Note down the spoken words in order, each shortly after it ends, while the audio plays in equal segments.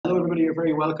everybody. You're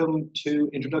very welcome to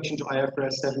Introduction to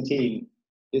IFRS 17.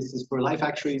 This is for life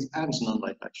actuaries and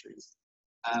non-life actuaries.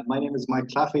 My name is Mike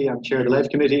Claffey. I'm chair of the Life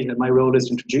Committee, and my role is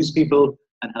to introduce people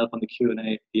and help on the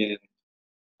Q&A at the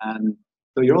end.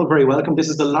 So you're all very welcome. This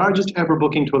is the largest ever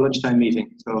booking to a lunchtime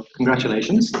meeting, so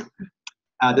congratulations.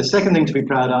 The second thing to be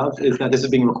proud of is that this is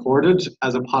being recorded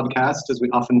as a podcast, as we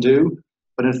often do,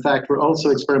 but in fact, we're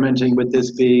also experimenting with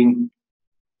this being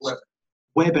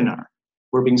webinar.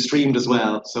 We're being streamed as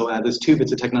well, so there's 2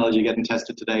 bits of technology getting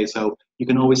tested today, so you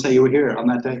can always say you were here on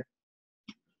that day.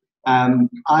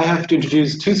 I have to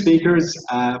introduce 2 speakers.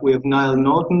 We have Niall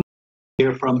Naughton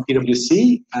here from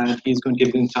PwC, and he's going to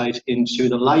give insight into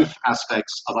the life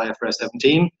aspects of IFRS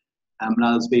 17.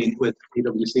 Niall's been with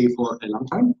PwC for a long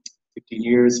time, 15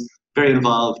 years, very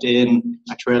involved in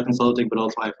actuarial consulting, but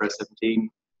also IFRS 17.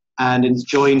 And is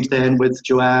joined then with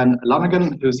Joanne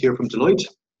Lonergan, who's here from Deloitte.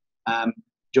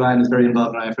 Joanne is very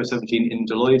involved in IFRS 17 in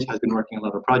Deloitte, has been working on a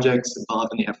lot of projects,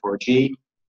 involved in the F4G,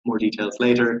 more details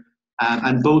later.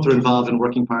 And both are involved in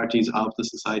working parties of the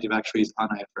Society of Actuaries on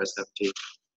IFRS 17.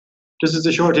 Just as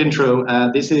a short intro,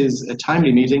 this is a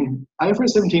timely meeting. IFRS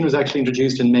 17 was actually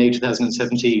introduced in May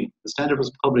 2017. The standard was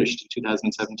published in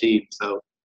 2017, so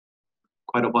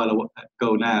quite a while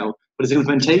ago now. But its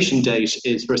implementation date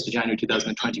is 1st of January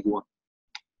 2021.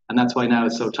 And that's why now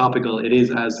it's so topical. It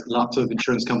is as lots of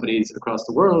insurance companies across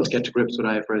the world get to grips with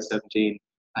IFRS 17,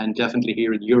 and definitely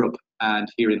here in Europe and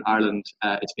here in Ireland,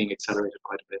 it's being accelerated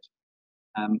quite a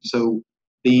bit. So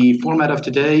the format of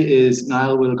today is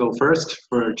Niall will go first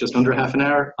for just under half an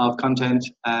hour of content,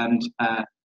 and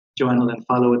Joanne will then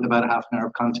follow with about a half an hour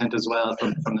of content as well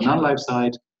from the non-life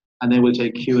side, and then we'll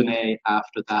take Q&A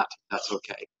after that, if that's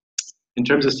okay. In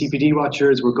terms of CPD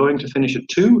watchers, we're going to finish at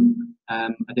 2.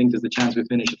 I think there's a chance we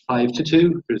finish at 5 to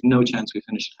 2. There's no chance we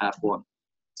finish at 1:30.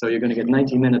 So you're going to get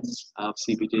 90 minutes of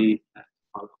CPD to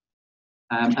follow.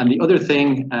 And the other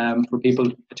thing for people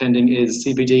attending is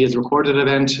CPD is a recorded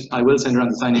event. I will send around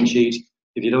the sign-in sheet.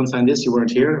 If you don't sign this, you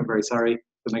weren't here. I'm very sorry.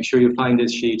 But make sure you find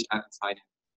this sheet and sign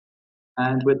in.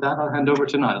 And with that, I'll hand over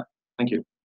to Niall. Thank you.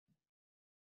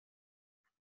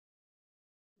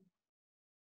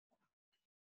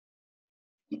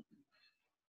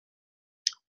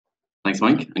 Thanks,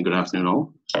 Mike, and good afternoon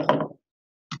all.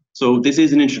 So this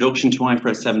is an introduction to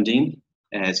IFRS 17,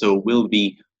 so it will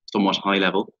be somewhat high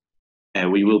level.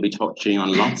 We will be touching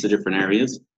on lots of different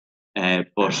areas,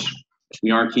 but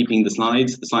we are keeping the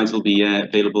slides. The slides will be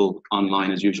available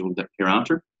online as usual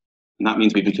hereafter, and that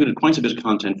means we've included quite a bit of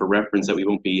content for reference that we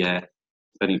won't be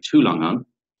spending too long on,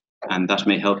 and that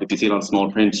may help. If you see it on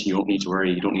small print, you won't need to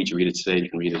worry. You don't need to read it today. You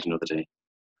can read it another day.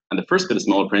 And the first bit of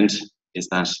small print is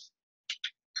that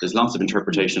there's lots of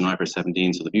interpretation in IFRS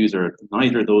 17, so the views are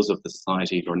neither those of the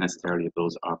society nor necessarily of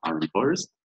those of our employers.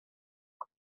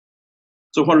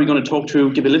 So what are we going to talk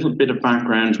through? Give a little bit of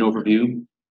background and overview,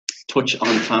 touch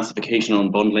on classification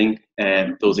and bundling.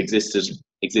 Those exist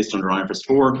under IFRS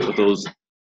 4, but those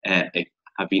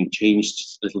have been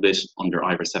changed a little bit under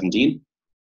IFRS 17.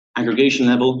 Aggregation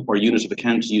level or unit of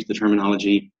account, to use the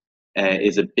terminology,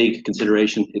 is a big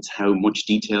consideration. It's how much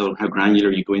detail, how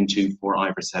granular you go into for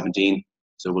IFRS 17.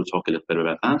 So we'll talk a little bit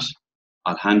about that.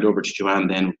 I'll hand over to Joanne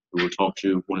then, who will talk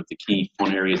through one of the key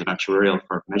fun areas of actuarial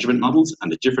for measurement models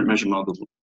and the different measurement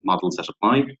models that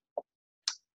apply.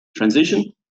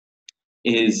 Transition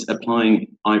is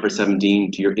applying IFRS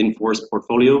 17 to your in-force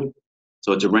portfolio.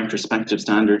 So it's a retrospective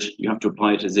standard. You have to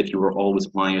apply it as if you were always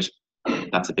applying it.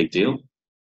 That's a big deal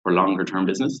for longer term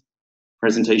business.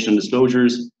 Presentation and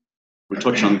disclosures, we'll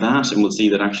touch on that and we'll see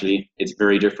that actually it's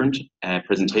very different.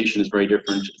 Presentation is very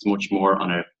different. It's much more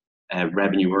on a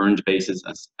revenue earned basis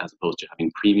as opposed to having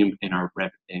premium in our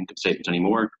income statement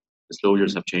anymore.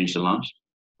 Disclosures have changed a lot.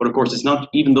 But of course, it's not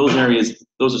even those areas,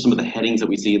 those are some of the headings that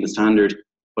we see in the standard,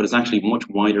 but it's actually much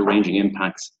wider ranging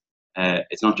impacts.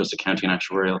 It's not just accounting and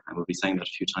actuarial, and we'll be saying that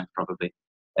a few times probably.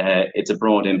 It's a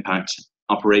broad impact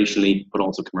operationally, but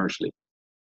also commercially.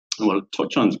 And we'll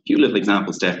touch on a few little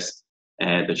example steps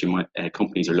that you might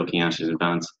companies are looking at in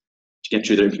advance to get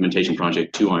through their implementation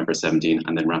project to IFRS 17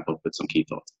 and then wrap up with some key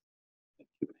thoughts.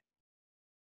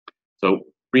 So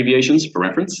abbreviations for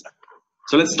reference.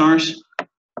 So let's start.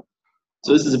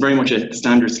 So this is very much a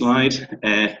standard slide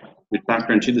with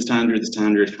background to the standard. The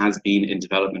standard has been in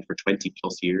development for 20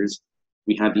 plus years.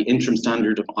 We have the interim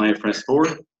standard of IFRS 4.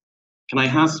 Can I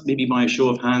ask maybe by a show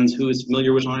of hands who is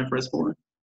familiar with IFRS 4?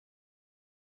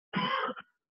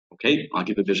 Okay, I'll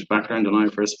give a bit of background on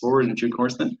IFRS 4 in due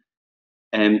course then.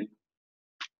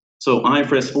 So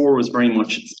IFRS 4 was very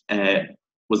much,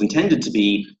 was intended to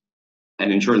be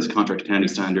an insurance contract accounting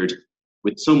standard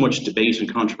with so much debate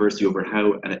and controversy over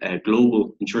how a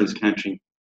global insurance accounting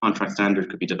contract standard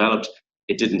could be developed.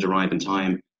 It didn't arrive in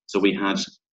time. So we had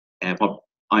what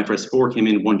IFRS 4 came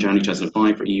in 1 January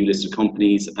 2005 for EU listed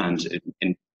companies, and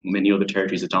in many other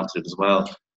territories adopted it as well.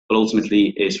 But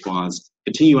ultimately it was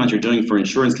continue as you're doing for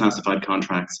insurance classified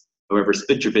contracts. However,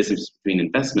 split your business between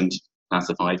investment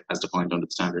classified as defined under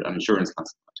the standard and insurance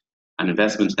classified. And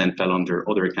investment then fell under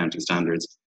other accounting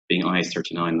standards, being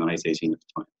IS39 and IS18 at the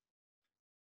time.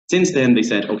 Since then, they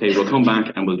said, okay, we'll come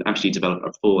back and we'll actually develop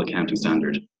a full accounting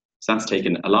standard. So that's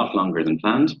taken a lot longer than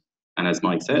planned. And as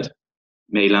Mike said,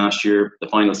 May last year, the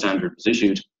final standard was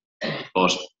issued.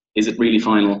 But is it really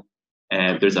final?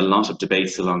 There's a lot of debate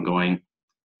still ongoing.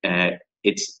 The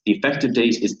effective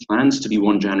date is planned to be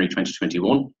 1 January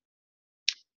 2021,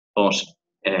 but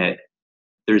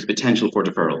there's potential for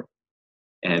deferral.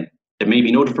 There may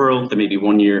be no deferral, there may be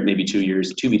 1 year, maybe 2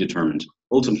 years, to be determined.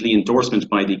 Ultimately, endorsement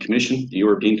by the Commission, the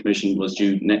European Commission, was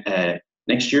due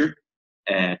next year.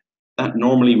 That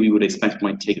normally we would expect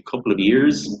might take a couple of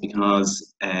years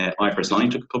because IFRS 9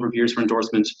 took a couple of years for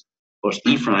endorsement, but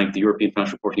EFRAG, the European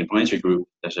Financial Reporting Advisory Group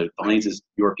that advises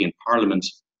European Parliament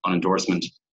on endorsement,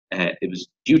 it was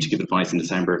due to give advice in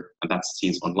December, and that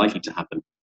seems unlikely to happen.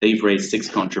 They've raised 6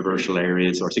 controversial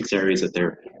areas, or 6 areas that they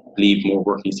believe more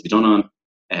work needs to be done on.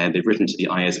 They've written to the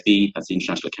ISB, that's the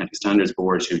International Accounting Standards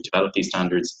Board, to develop these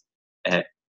standards.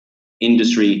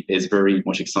 Industry is very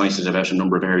much excited about a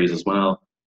number of areas as well.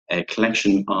 A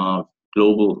collection of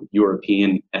global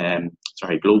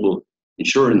global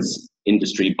insurance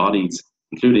industry bodies,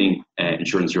 including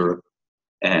Insurance Europe,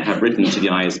 have written to the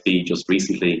ISB just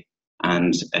recently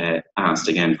and asked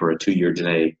again for a 2-year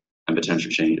delay and potential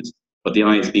changes. But the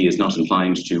ISB is not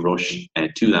inclined to rush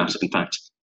to that. In fact,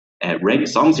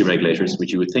 solvency regulators,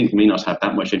 which you would think may not have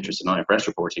that much interest in IFRS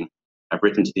reporting, have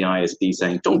written to the ISB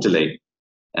saying, don't delay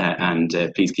and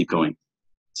please keep going.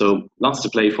 So lots to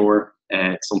play for,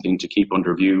 something to keep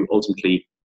under review. Ultimately,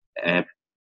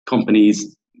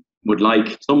 companies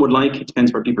some would like, it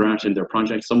depends where people are at in their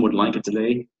project, some would like a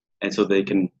delay, and so they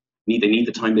need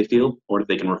the time they feel, or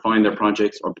they can refine their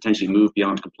projects or potentially move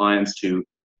beyond compliance to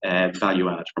value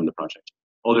add from the project.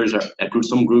 Others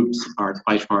some groups are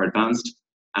quite far advanced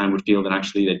and would feel that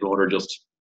actually they'd rather just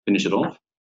finish it off.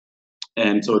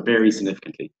 And so it varies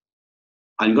significantly.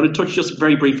 I'm going to touch just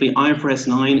very briefly, IFRS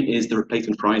 9 is the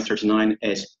replacement for IS39.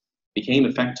 It became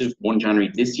effective 1 January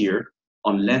this year,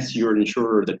 unless you're an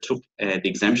insurer that took the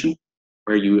exemption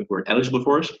where you were eligible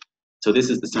for it. So this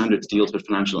is the standard that deals with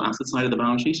financial asset side of the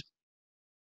balance sheet.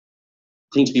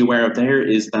 The thing to be aware of there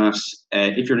is that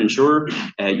if you're an insurer,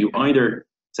 you either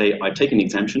say, I've taken the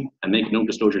exemption and make no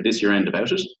disclosure this year end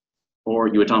about it, or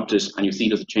you adopt it and you see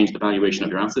does it change the valuation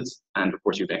of your assets, and of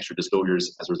course you have extra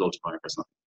disclosures as a result of IFRS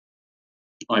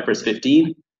 9. IFRS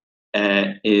 15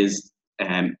 is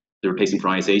the replacement for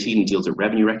IS18 and deals with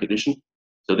revenue recognition.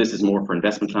 So this is more for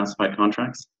investment classified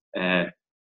contracts,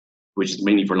 which is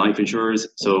mainly for life insurers.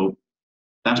 So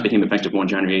that became effective 1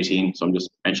 January 18, so I'm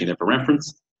just mentioning that for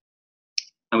reference.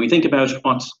 And we think about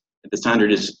what the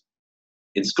standard is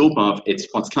in scope of, it's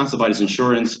what's classified as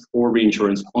insurance or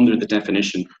reinsurance under the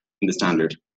definition in the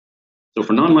standard. So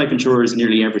for non-life insurers,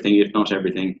 nearly everything, if not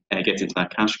everything, gets into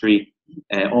that category.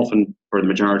 Often for the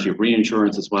majority of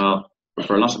reinsurance as well. But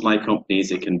for a lot of life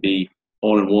companies, it can be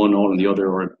all in one, all in the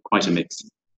other, or quite a mix.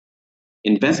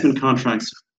 Investment contracts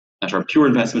that are pure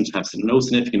investment have no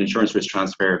significant insurance risk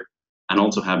transfer and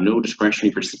also have no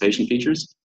discretionary participation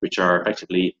features, which are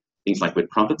effectively things like with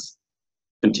profits.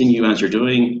 Continue as you're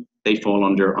doing, they fall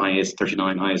under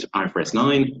IS39, IFRS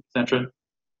 9, etc.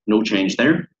 No change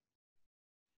there.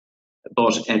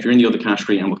 But if you're in the other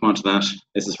category, and we'll come on to that,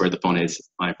 this is where the fun is,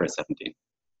 IFRS 17.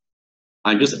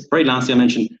 And just very lastly, I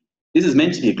mentioned, this is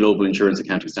meant to be a global insurance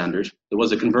accounting standard. There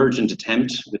was a convergent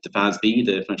attempt with the FASB,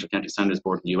 the Financial Accounting Standards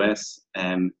Board in the US.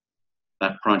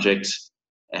 That project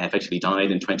effectively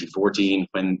died in 2014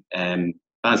 when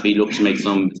FASB looked to make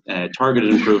some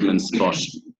targeted improvements, but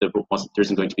there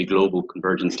isn't going to be a global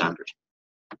convergent standard.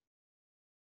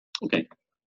 Okay,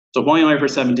 so why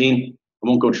IFRS 17? I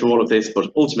won't go through all of this,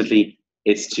 but ultimately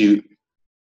it's to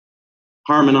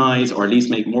harmonize or at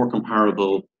least make more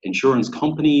comparable insurance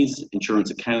companies, insurance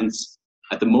accounts.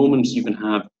 At the moment, you can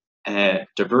have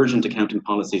divergent accounting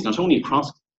policies, not only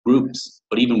across groups,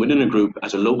 but even within a group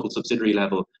at a local subsidiary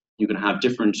level. You can have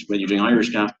different, whether you're doing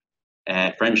Irish GAAP,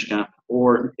 French GAAP,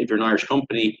 or if you're an Irish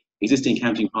company, existing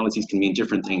accounting policies can mean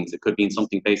different things. It could mean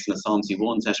something based on a Solvency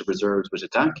 1 set of reserves with a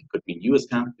DAC, it could mean US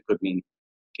GAAP, it could mean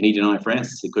Canadian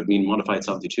IFRS, it could mean modified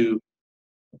Solvency 2.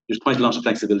 There's quite a lot of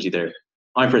flexibility there.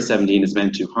 IFRS 17 is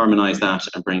meant to harmonize that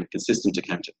and bring consistent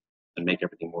accounting and make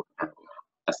everything more comparable.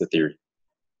 That's the theory.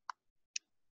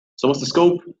 So what's the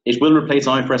scope? It will replace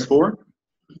IFRS 4.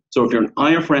 So if you're an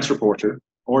IFRS reporter,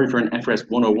 or if you're an FRS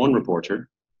 101 reporter,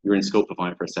 you're in scope of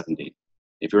IFRS 17.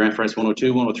 If you're FRS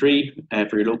 102, 103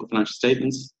 for your local financial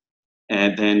statements,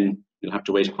 then you'll have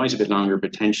to wait quite a bit longer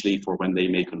potentially for when they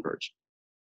may converge.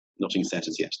 Nothing set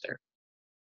as yet there.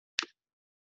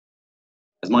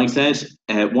 As Mike said,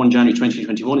 1 January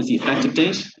 2021 is the effective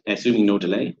date, assuming no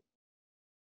delay.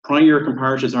 Prior year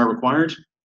comparatives are required.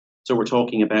 So we're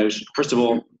talking about, first of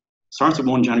all, starts at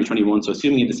 1 January 21, so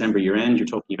assuming a December year end, you're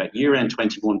talking about year end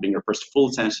 21 being your first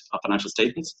full set of financial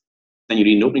statements. Then you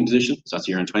need an opening position, so that's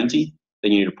year end 20.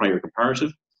 Then you need a prior comparative,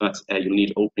 so that's you'll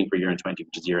need opening for year end 20,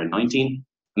 which is year end 19.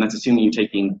 And that's assuming you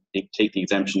take the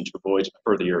exemption to avoid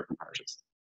further year comparatives.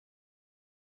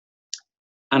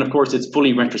 And of course, it's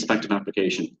fully retrospective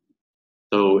application.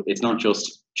 So it's not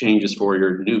just changes for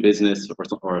your new business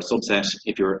or a subset.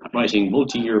 If you're writing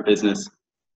multi-year business,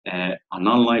 on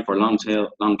non-life or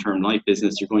long-term life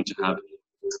business, you're going to have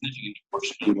significant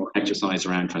portion more exercise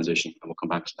around transition, and we'll come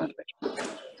back to that later.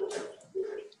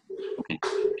 Okay.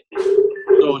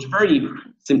 So at a very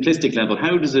simplistic level,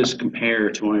 how does it compare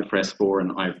to IFRS 4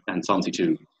 and Solvency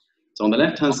 2? So on the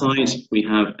left-hand side, we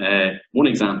have one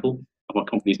example of what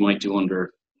companies might do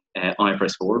under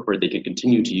IFRS 4, where they can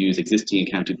continue to use existing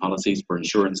accounting policies for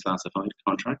insurance classified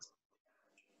contracts,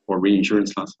 or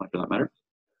reinsurance classified for that matter.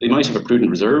 They might have a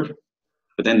prudent reserve,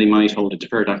 but then they might hold a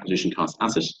deferred acquisition cost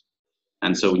asset.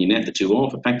 And so when you net the two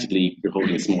off, effectively, you're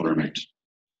holding a smaller amount.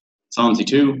 Solvency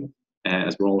 2,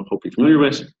 as we're all hopefully familiar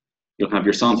with, you'll have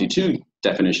your Solvency 2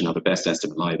 definition of a best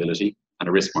estimate liability and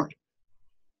a risk margin.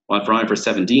 While for IFRS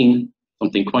 17,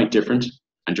 something quite different,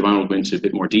 and Joanne will go into a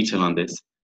bit more detail on this,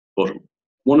 but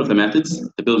one of the methods,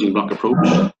 the building block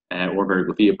approach, or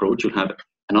variable fee approach, you'll have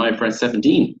an IFRS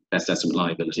 17 best estimate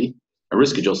liability, a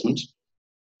risk adjustment,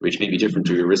 which may be different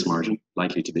to your risk margin,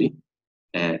 likely to be,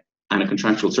 and a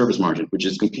contractual service margin, which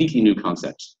is a completely new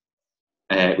concept,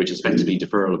 which is effectively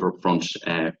deferral of upfront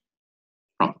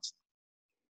profits.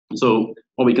 So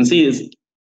what we can see is,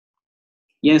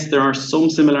 yes, there are some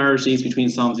similarities between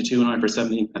Solvency 2 and IFRS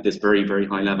 17 at this very, very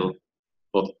high level,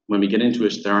 but when we get into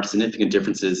it, there are significant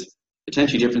differences,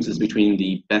 potentially differences between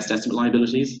the best estimate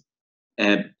liabilities,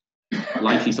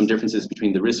 likely some differences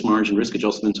between the risk margin, risk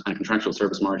adjustment, and contractual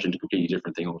service margin, a completely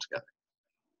different thing altogether.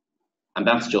 And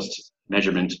that's just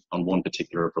measurement on one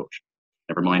particular approach.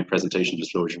 Never mind presentation,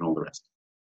 disclosure, and all the rest.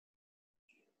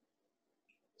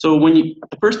 So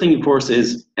the first thing, of course,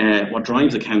 is what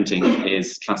drives accounting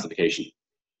is classification.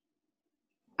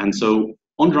 And so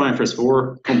under IFRS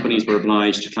 4, companies were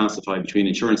obliged to classify between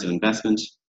insurance and investment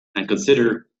and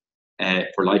consider,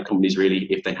 for life companies really,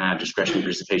 if they had discretionary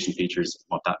participation features,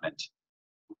 what that meant.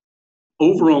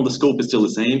 Overall, the scope is still the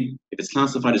same. If it's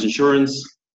classified as insurance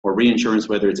or reinsurance,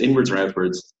 whether it's inwards or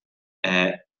outwards,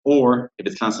 or if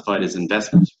it's classified as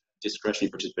investment,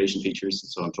 discretionary participation features,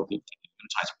 so I'm talking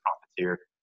types of profits here,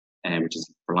 which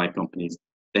is for life companies,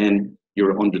 then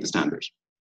you're under the standard.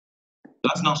 So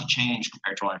that's not a change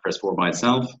compared to IFRS 4 by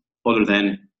itself, other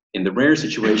than in the rare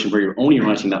situation where you're only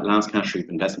writing that last category of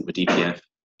investment with DPF,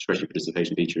 discretionary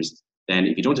participation features, then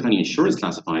if you don't have any insurance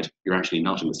classified, you're actually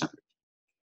not in the standard.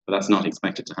 But that's not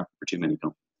expected to happen for too many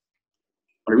companies.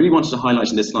 What I really wanted to highlight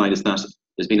in this slide is that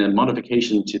there's been a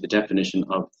modification to the definition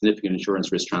of significant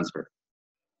insurance risk transfer.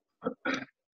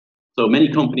 So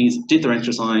many companies did their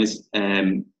exercise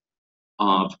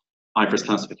of IFRS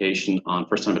classification on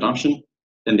first-time adoption,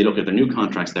 then they look at their new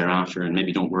contracts thereafter and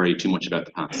maybe don't worry too much about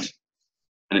the past.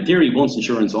 And in theory, once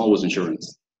insurance, always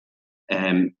insurance.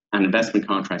 And investment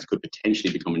contracts could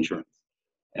potentially become insurance.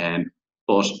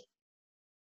 But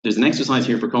there's an exercise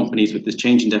here for companies with this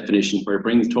change in definition where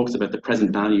it talks about the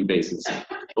present value basis,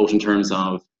 both in terms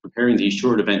of comparing the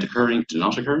assured event occurring to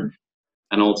not occur,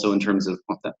 and also in terms of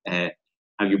what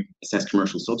how you assess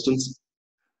commercial substance.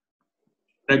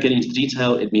 Without getting into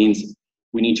detail, it means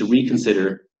we need to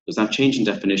reconsider, does that change in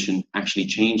definition actually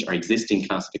change our existing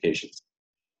classifications?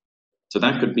 So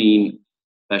that could mean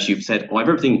that you've said, oh,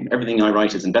 everything I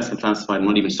write is investment classified and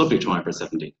not even subject to IFRS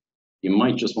 17. You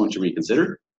might just want to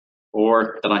reconsider,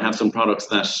 or that I have some products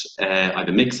that I have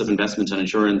a mix of investment and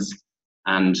insurance,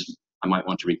 and I might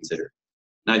want to reconsider.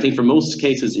 Now, I think for most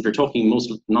cases, if you're talking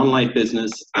most non-life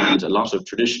business and a lot of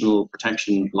traditional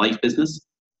protection life business,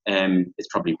 it's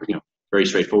probably very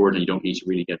straightforward and you don't need to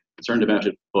really get concerned about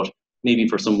it. But maybe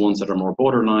for some ones that are more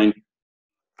borderline,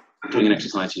 doing an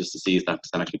exercise just to see if does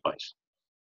that actually bite.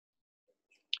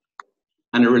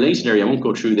 And a related area, I won't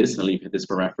go through this, I'll leave this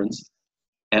for reference.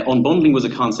 Unbundling was a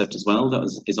concept as well that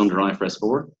is under IFRS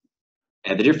 4.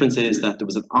 The difference is that there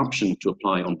was an option to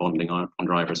apply unbundling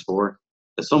under IFRS 4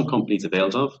 that some companies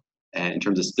availed of in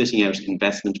terms of splitting out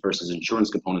investment versus insurance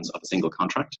components of a single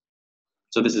contract.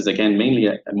 So this is, again, mainly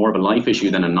more of a life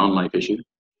issue than a non-life issue.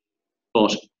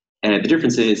 But the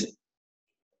difference is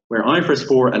where IFRS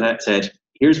 4 said,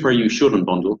 here's where you should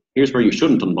unbundle, here's where you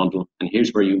shouldn't unbundle, and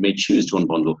here's where you may choose to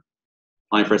unbundle.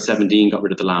 IFRS 17 got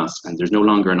rid of the last, and there's no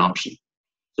longer an option.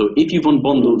 So if you've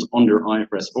unbundled under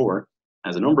IFRS 4,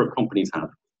 as a number of companies have,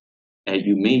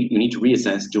 you need to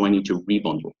reassess, do I need to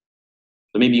rebundle?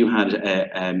 So maybe you had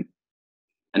an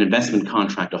investment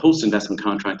contract, a host investment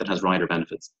contract that has rider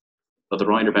benefits, but the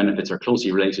rider benefits are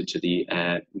closely related to the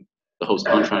host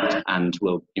contract, and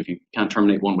well, if you can't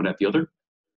terminate one without the other,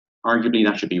 arguably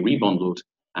that should be rebundled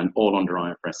and all under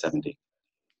IFRS 17.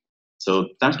 So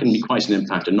that can be quite an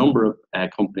impact. A number of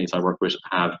companies I work with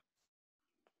have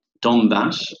done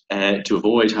that to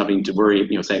avoid having to worry,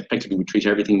 say effectively we treat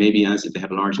everything maybe as if they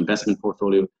have a large investment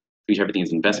portfolio, treat everything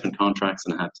as investment contracts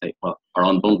and have to say, well, our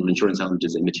unbundled insurance element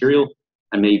is immaterial,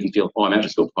 and may even feel, oh, I'm out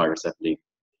of scope of IFRS 17.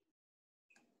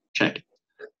 Check.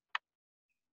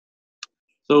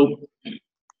 So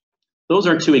those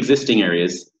are two existing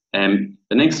areas.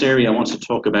 The next area I want to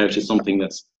talk about is something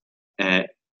that's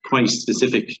quite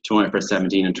specific to IFRS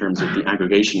 17 in terms of the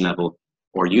aggregation level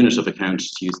or unit of account,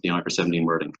 to use the IFRS 17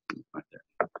 wording. Right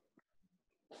there.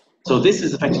 So this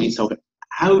is effectively, so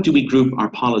how do we group our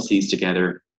policies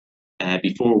together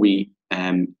before we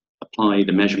apply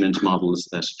the measurement models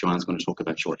that Joanne's going to talk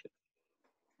about shortly?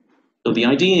 So the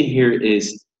idea here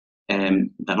is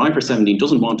that IFRS 17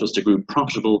 doesn't want us to group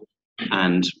profitable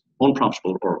and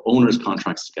unprofitable or owners'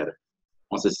 contracts together.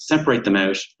 It wants us to separate them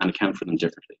out and account for them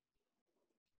differently.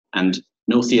 And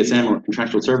no CSM or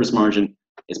contractual service margin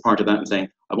is part of that, and saying,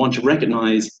 I want to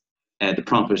recognize the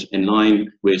profit in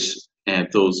line with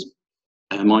those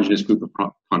homogeneous group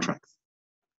of contracts.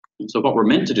 So what we're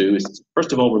meant to do is,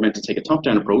 first of all, we're meant to take a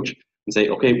top-down approach and say,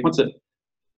 okay,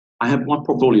 what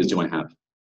portfolios do I have?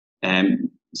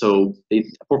 So a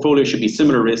portfolio should be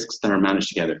similar risks that are managed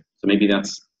together. So maybe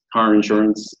that's car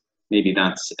insurance, maybe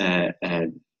that's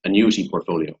an annuity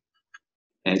portfolio.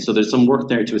 And so there's some work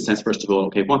there to assess, first of all,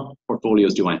 okay, what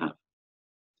portfolios do I have?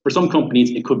 For some companies,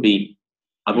 it could be,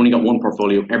 I've only got one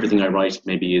portfolio, everything I write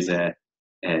maybe is a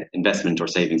investment or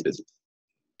savings business.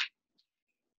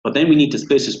 But then we need to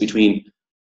split it between,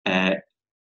 are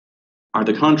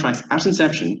the contracts at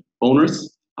inception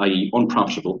onerous, i.e.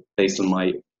 unprofitable, based on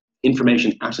my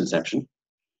information at inception?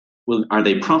 Are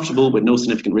they profitable with no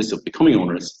significant risk of becoming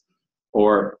onerous,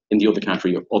 or in the other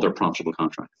category of other profitable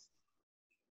contracts?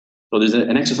 So there's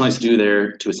an exercise to do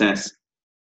there to assess,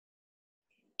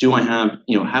 do I have,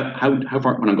 how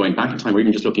far, when I'm going back in time, or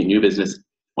even just looking at new business,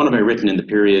 what have I written in the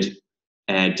period?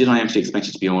 Did I actually expect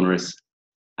it to be onerous?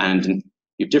 And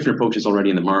you have different approaches already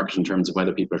in the market in terms of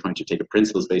whether people are trying to take a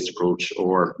principles-based approach,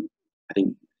 or I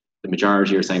think the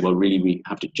majority are saying, well, really, we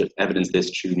have to just evidence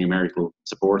this through numerical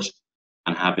support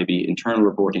and have maybe internal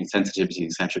reporting, sensitivities,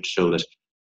 etc., to show that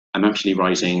I'm actually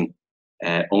writing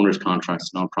owners'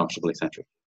 contracts, non-profitable, etc.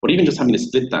 But even just having to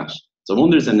split that. So when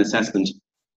there's an assessment,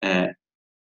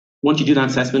 once you do that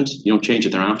assessment, you don't change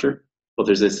it thereafter, but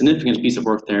there's a significant piece of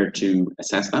work there to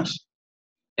assess that,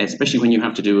 especially when you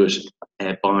have to do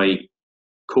it by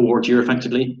cohort year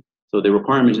effectively. So the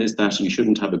requirement is that you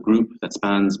shouldn't have a group that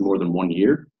spans more than 1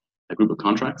 year, a group of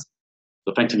contracts.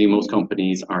 So effectively, most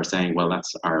companies are saying, well,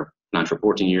 that's our financial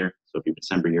reporting year. So if you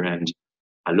December year end,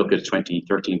 I look at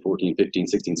 2013, 14, 15,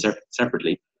 16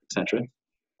 separately, etc.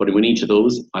 But in each of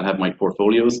those, I'll have my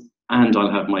portfolios and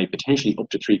I'll have my potentially up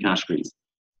to 3 categories.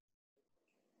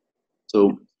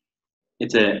 So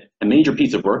it's a major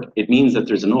piece of work. It means that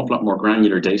there's an awful lot more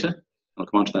granular data. I'll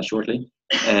come on to that shortly.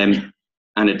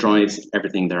 And it drives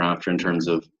everything thereafter in terms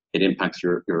of it impacts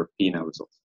your P&L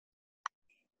results.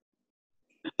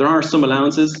 There are some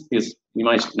allowances, because we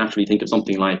might naturally think of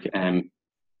something like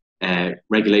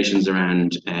regulations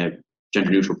around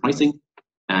gender neutral pricing.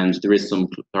 And there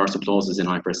are some clauses in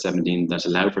IFRS 17 that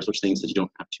allow for such things, that you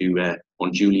don't have to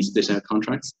unduly split out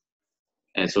contracts.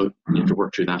 So you have to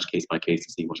work through that case by case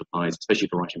to see what applies, especially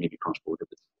for writing maybe cross-border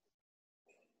business.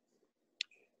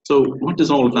 So what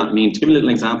does all of that mean? To give a little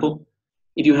example,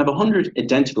 if you have 100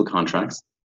 identical contracts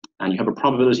and you have a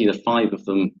probability that 5 of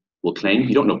them will claim,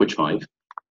 you don't know which 5,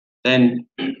 then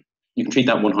you can treat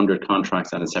that 100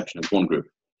 contracts at inception as one group.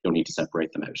 You don't need to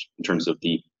separate them out in terms of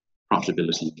the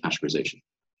profitability categorization.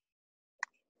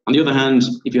 On the other hand,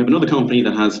 if you have another company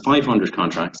that has 500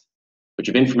 contracts, but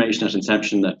you have information at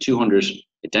inception that 200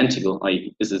 identical,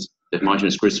 i.e. this is the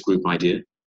homogeneous risk group idea,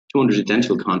 200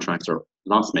 identical contracts are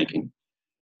loss-making,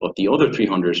 but the other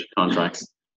 300 contracts,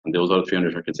 and those other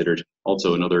 300 are considered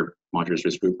also another homogeneous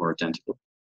risk group or identical,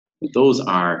 but those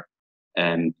are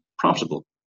profitable,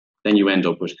 then you end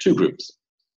up with 2 groups.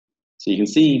 So you can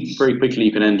see very quickly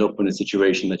you can end up in a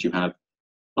situation that you have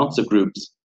lots of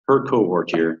groups per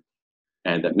cohort year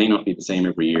that may not be the same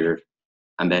every year.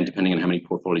 And then depending on how many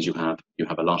portfolios you have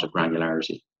a lot of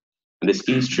granularity. And this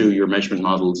feeds through your measurement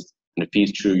models, and it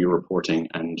feeds through your reporting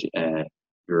and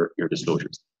your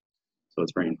disclosures. So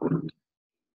it's very important.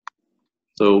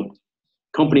 So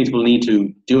companies will need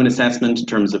to do an assessment in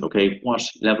terms of, okay, what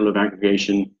level of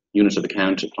aggregation unit of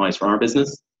account applies for our business.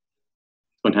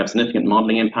 It's going to have significant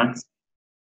modeling impacts.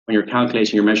 When you're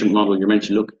calculating your measurement model, you're meant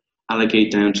to look,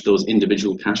 allocate down to those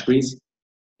individual categories.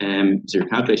 So you're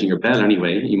calculating your BEL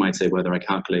anyway. You might say whether I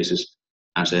calculate it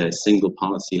at a single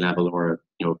policy level or,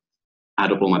 you know,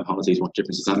 add up all my policies, what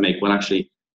difference does that make? Well,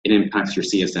 actually, it impacts your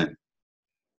CSM.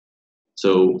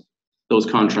 So those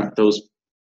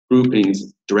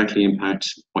groupings directly impact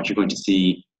what you're going to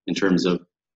see in terms of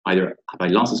either by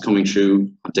losses coming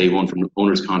through on day one from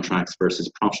owners' contracts versus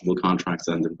profitable contracts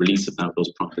and the release of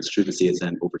those profits through the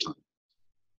CSM over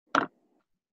time.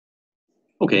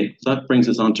 Okay, so that brings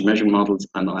us on to measurement models,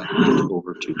 and I'll hand it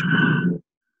over to John.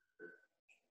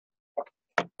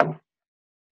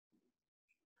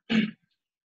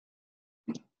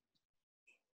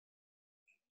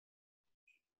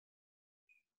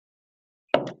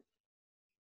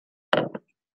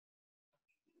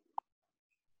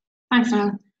 Thanks,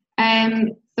 Niall.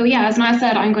 So yeah, as Niall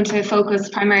said, I'm going to focus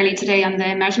primarily today on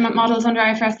the measurement models under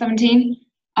IFRS 17.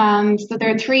 So there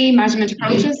are three measurement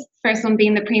approaches. First one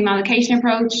being the premium allocation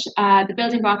approach, the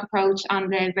building block approach,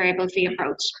 and the variable fee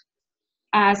approach.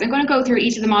 So I'm going to go through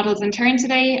each of the models in turn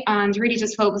today and really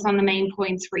just focus on the main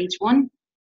points for each one.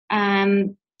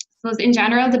 So in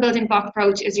general, the building block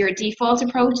approach is your default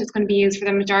approach. It's going to be used for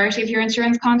the majority of your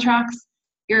insurance contracts.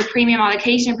 Your premium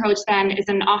allocation approach then is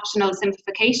an optional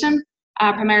simplification,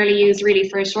 primarily used really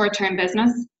for a short-term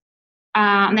business.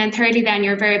 And then thirdly, then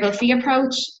your variable fee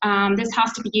approach. This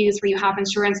has to be used where you have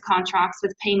insurance contracts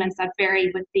with payments that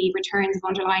vary with the returns of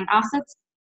underlying assets.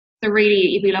 So really,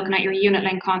 you'd be looking at your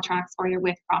unit-linked contracts or your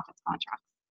with-profits contracts.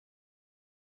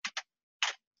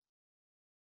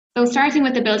 So starting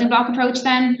with the building block approach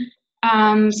then.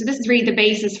 So this is really the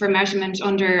basis for measurement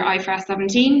under IFRS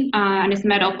 17, and it's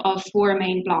made up of four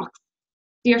main blocks.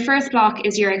 So your first block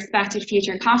is your expected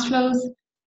future cash flows.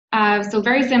 So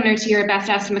very similar to your best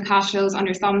estimate cash flows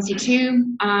under Solvency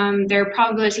II. They're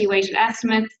probability weighted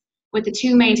estimates, with the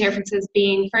two main differences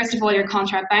being, first of all, your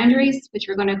contract boundaries, which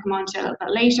we're going to come on to a little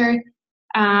bit later.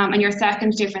 And your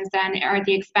second difference then are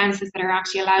the expenses that are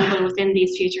actually allowable within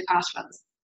these future cash flows.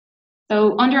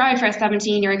 So under IFRS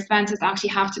 17, your expenses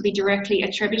actually have to be directly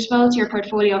attributable to your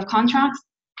portfolio of contracts,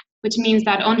 which means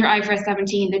that under IFRS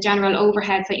 17, the general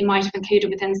overheads that you might have included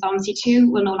within Solvency II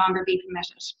will no longer be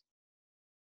permitted.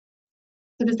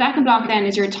 So the second block then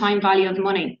is your time value of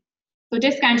money. So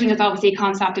discounting is obviously a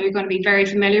concept that you're going to be very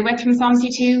familiar with from Solvency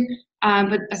II,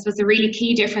 but I suppose the really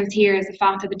key difference here is the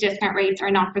fact that the discount rates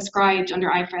are not prescribed under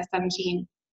IFRS 17.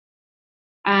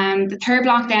 The third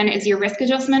block then is your risk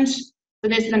adjustment. So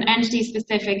this is an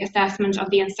entity-specific assessment of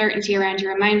the uncertainty around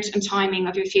your amount and timing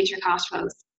of your future cash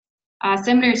flows.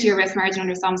 Similar to your risk margin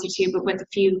under Solvency II, but with a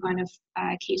few kind of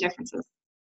key differences.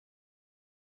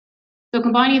 So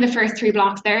combining the first three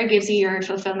blocks there gives you your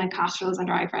fulfillment cash flows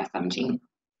under IFRS 17.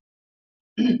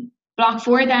 Block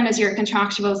 4 then is your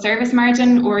contractual service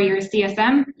margin, or your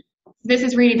CSM. This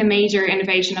is really the major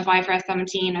innovation of IFRS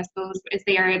 17, I suppose, is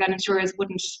the area that insurers would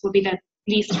be the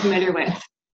least familiar with.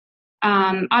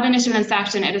 At initial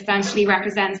inception, it essentially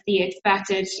represents the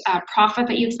expected profit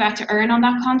that you expect to earn on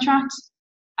that contract,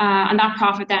 and that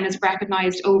profit then is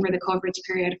recognised over the coverage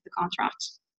period of the contract.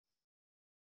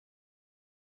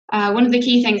 One of the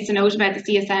key things to note about the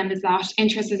CSM is that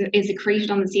interest is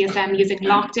accreted on the CSM using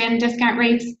locked-in discount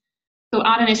rates. So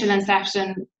at initial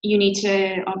inception, you need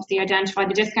to obviously identify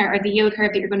the discount or the yield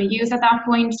curve that you're going to use at that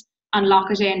point and lock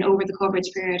it in over the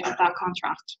coverage period of that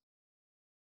contract.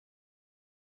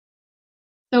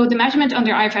 So the measurement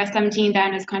under IFRS 17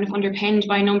 then is kind of underpinned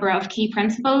by a number of key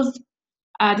principles.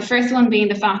 The first one being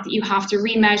the fact that you have to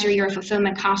remeasure your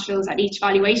fulfillment cash flows at each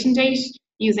valuation date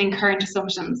using current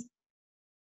assumptions.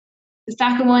 The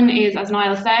second one is, as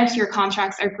Niall said, your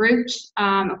contracts are grouped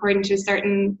according to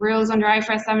certain rules under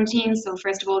IFRS 17. So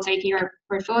first of all, taking your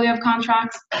portfolio of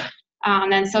contracts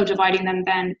and then subdividing them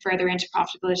then further into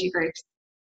profitability groups.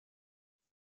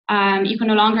 You can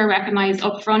no longer recognise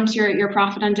upfront your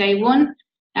profit on day one.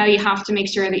 Now you have to make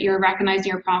sure that you're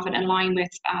recognising your profit in line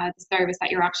with the service that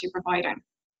you're actually providing.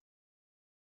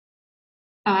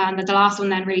 And the last one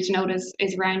then really to notice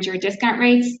is around your discount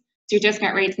rates. So your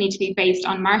discount rates need to be based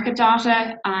on market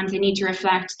data, and they need to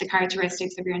reflect the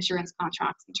characteristics of your insurance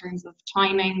contracts in terms of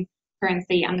timing,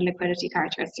 currency, and the liquidity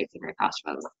characteristics of your cash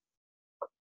flows.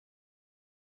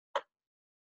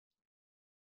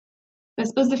 I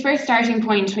suppose the first starting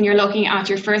point when you're looking at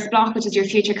your first block, which is your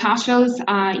future cash flows,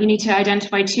 you need to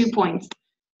identify 2 points.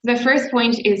 The first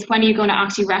point is when you're going to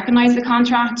actually recognise the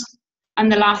contract,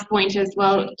 and the last point is,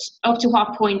 well, up to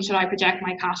what point should I project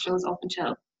my cash flows up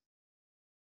until?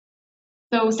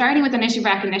 So starting with initial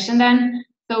recognition then,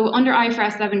 so under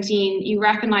IFRS 17, you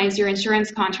recognise your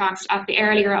insurance contracts at the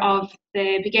earlier of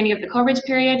the beginning of the coverage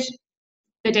period,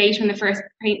 the date when the first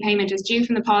payment is due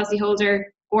from the policyholder,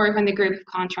 or when the group of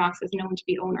contracts is known to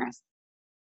be onerous.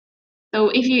 So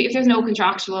if there's no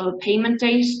contractual payment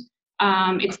date,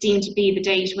 it's deemed to be the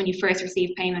date when you first receive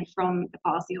payment from the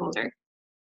policyholder.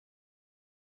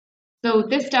 So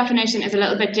this definition is a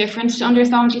little bit different under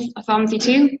Solvency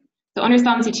II. So under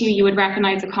Solvency II, you would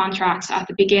recognise a contract at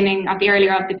the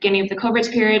earlier of the beginning of the coverage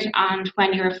period and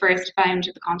when you were first bound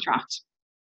to the contract.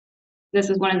 This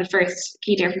is one of the first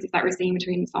key differences that we're seeing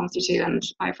between Solvency II and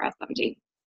IFRS 17.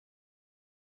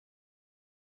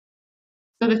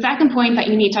 So the second point that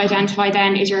you need to identify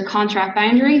then is your contract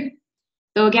boundary.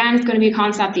 So again, it's going to be a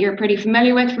concept that you're pretty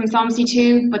familiar with from Solvency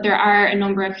II, but there are a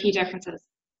number of key differences.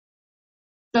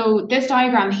 So this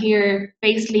diagram here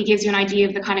basically gives you an idea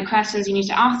of the kind of questions you need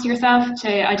to ask yourself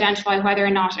to identify whether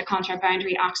or not a contract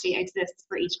boundary actually exists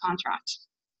for each contract.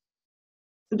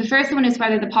 So the first one is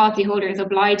whether the policyholder is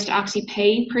obliged to actually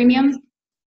pay premiums.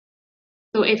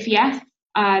 So if yes,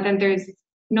 then there's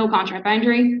no contract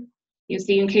boundary. You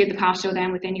see, you include the cash flow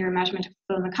then within your measurement of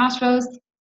fulfillment cash flows.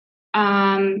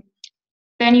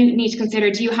 Then you need to consider,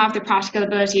 do you have the practical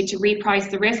ability to reprice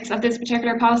the risks of this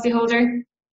particular policyholder?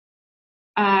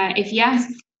 If yes,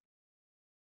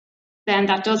 then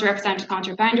that does represent a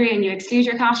contract boundary and you exclude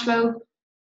your cash flow.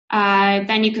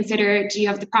 Then you consider, do you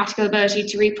have the practical ability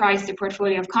to reprice the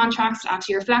portfolio of contracts to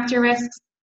actually reflect your risks?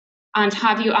 And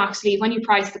have you actually, when you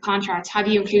price the contract, have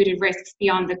you included risks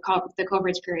beyond the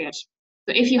coverage period?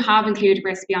 So if you have included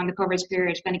risks beyond the coverage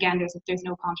period, then again, there's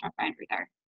no contract boundary there.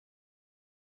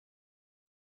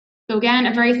 So again,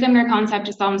 a very similar concept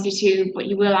to Solvency II, but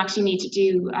you will actually need to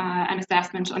do an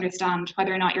assessment to understand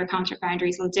whether or not your contract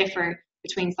boundaries will differ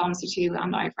between Solvency II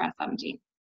and IFRS 17.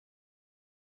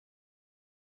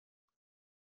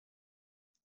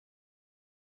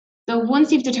 So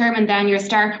once you've determined then your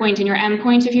start point and your end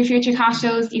point of your future cash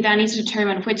flows, you then need to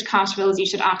determine which cash flows you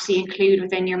should actually include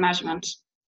within your measurement.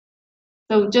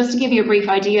 So just to give you a brief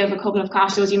idea of a couple of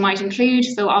cash flows you might include,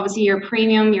 so obviously your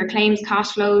premium, your claims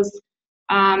cash flows.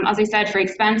 As I said, for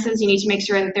expenses, you need to make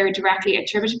sure that they're directly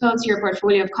attributable to your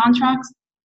portfolio of contracts.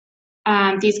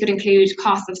 These could include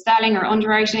costs of selling or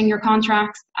underwriting your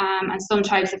contracts and some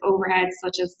types of overheads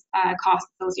such as costs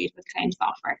associated with claim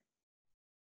software.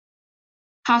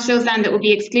 Cash flows then that will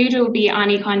be excluded will be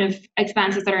any kind of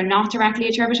expenses that are not directly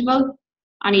attributable,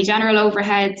 any general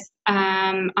overheads,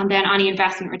 and then any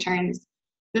investment returns.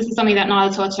 This is something that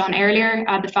Niall touched on earlier,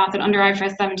 the fact that under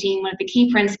IFRS 17, one of the key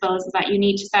principles is that you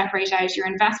need to separate out your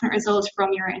investment result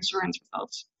from your insurance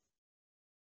result.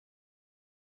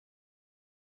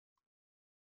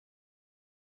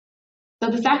 So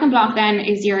the second block then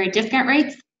is your discount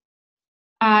rates.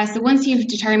 So once you've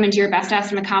determined your best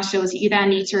estimate cash flows, you then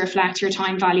need to reflect your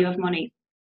time value of money.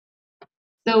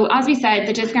 So as we said,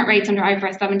 the discount rates under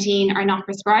IFRS 17 are not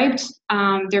prescribed.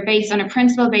 They're based on a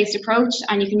principle-based approach,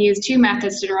 and you can use 2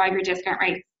 methods to derive your discount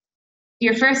rates.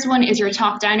 Your first one is your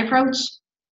top-down approach.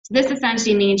 So this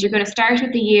essentially means you're going to start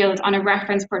with the yield on a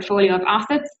reference portfolio of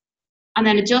assets, and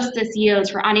then adjust this yield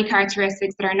for any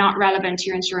characteristics that are not relevant to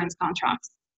your insurance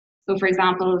contracts. So for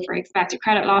example, for expected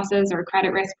credit losses or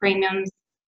credit risk premiums,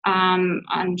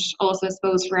 and also I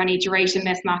suppose for any duration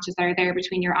mismatches that are there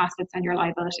between your assets and your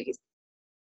liabilities.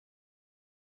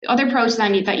 The other approach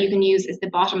then that you can use is the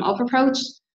bottom-up approach.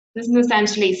 This is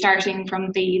essentially starting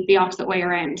from the opposite way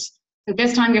around. So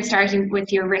this time you're starting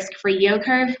with your risk-free yield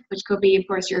curve, which could be, of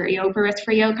course, your EIOPA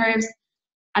risk-free yield curves,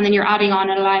 and then you're adding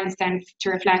on an allowance then to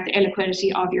reflect the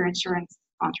illiquidity of your insurance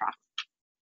contract.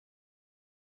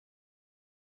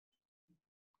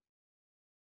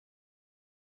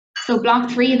 So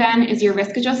block 3 then is your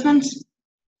risk adjustment.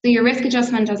 So your risk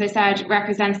adjustment, as I said,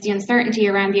 represents the uncertainty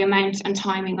around the amount and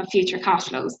timing of future cash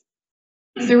flows.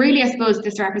 So really, I suppose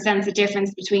this represents the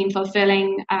difference between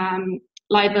fulfilling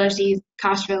liabilities,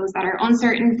 cash flows that are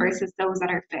uncertain versus those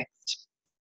that are fixed.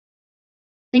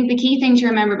 I think the key thing to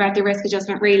remember about the risk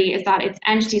adjustment really is that it's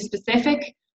entity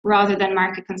specific rather than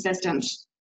market consistent. So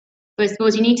I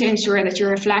suppose you need to ensure that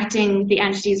you're reflecting the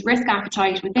entity's risk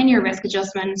appetite within your risk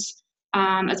adjustment,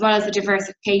 as well as the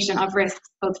diversification of risks,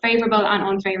 both favourable and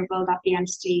unfavourable, that the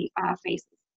entity faces.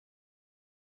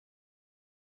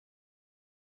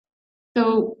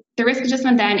 So the risk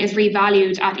adjustment then is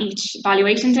revalued at each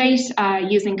valuation date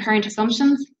using current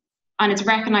assumptions. and it's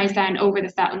recognised then over the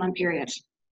settlement period.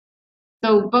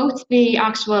 So both the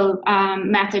actual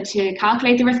method to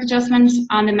calculate the risk adjustment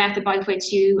and the method by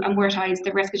which you amortise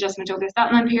the risk adjustment over the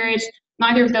settlement period,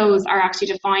 neither of those are actually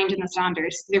defined in the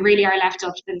standards. They really are left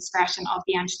up to the discretion of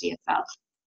the entity itself.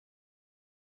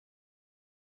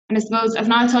 And I suppose, as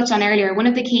Niall touched on earlier, one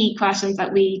of the key questions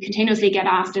that we continuously get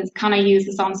asked is, can I use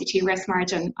the Solvency II risk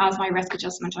margin as my risk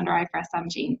adjustment under IFRS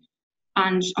 17?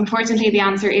 And unfortunately, the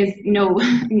answer is no,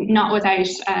 not without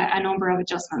a number of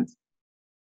adjustments.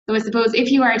 So I suppose if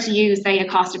you are to use, say, a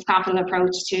cost of capital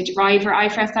approach to derive your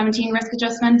IFRS 17 risk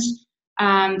adjustment,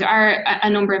 there are a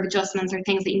number of adjustments or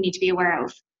things that you need to be aware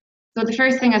of. So the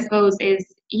first thing, I suppose, is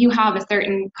you have a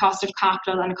certain cost of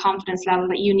capital and a confidence level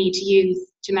that you need to use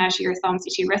to measure your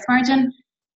Solvency II risk margin.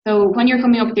 So when you're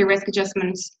coming up with your risk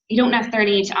adjustment, you don't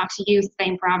necessarily need to actually use the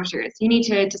same parameters. You need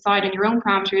to decide on your own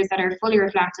parameters that are fully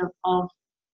reflective of,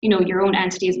 your own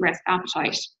entity's risk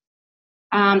appetite.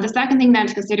 The second thing then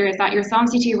to consider is that your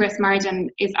Solvency II risk margin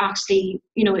is actually,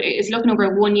 is looking over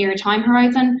a 1 year time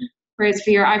horizon, whereas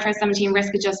for your IFRS 17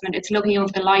 risk adjustment, it's looking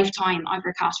over the lifetime of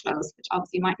your cash flows, which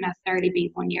obviously might necessarily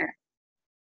be 1 year.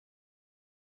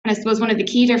 And I suppose one of the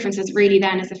key differences really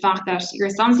then is the fact that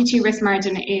your Solvency II risk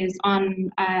margin is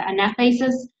on a net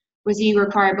basis, whereas you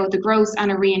require both a gross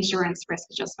and a reinsurance risk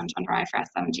adjustment under IFRS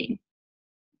 17.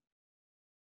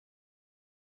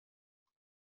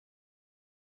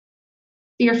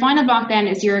 So your final block then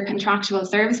is your contractual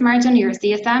service margin, your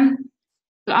CSM.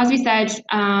 So as we said,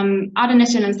 at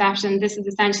initial inception, this is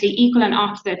essentially equal and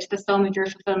opposite to the sum of your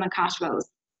fulfillment cash flows.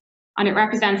 And it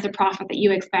represents the profit that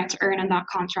you expect to earn on that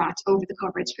contract over the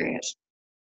coverage period.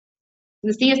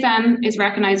 The CSM is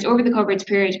recognised over the coverage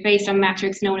period based on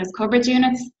metrics known as coverage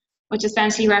units, which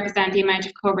essentially represent the amount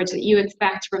of coverage that you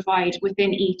expect to provide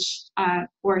within each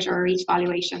quarter or each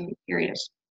valuation period.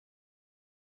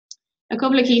 A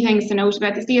couple of key things to note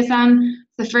about the CSM.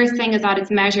 The first thing is that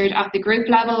it's measured at the group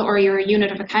level or your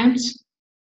unit of account.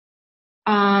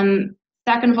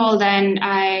 Second of all, then,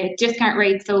 discount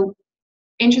rates. So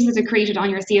interest is accreted on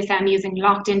your CSM using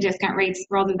locked-in discount rates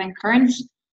rather than current.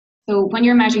 So when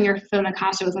you're measuring your fulfillment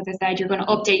cash flows, as I said, you're going to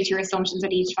update your assumptions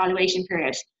at each valuation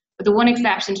period. But the one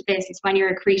exception to this is when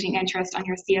you're accreting interest on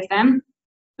your CSM.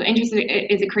 So interest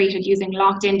is accreted using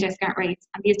locked-in discount rates,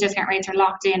 and these discount rates are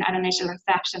locked in at initial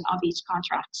inception of each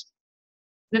contract.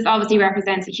 This obviously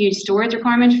represents a huge storage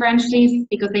requirement for entities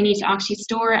because they need to actually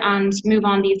store and move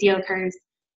on these yield curves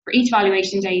for each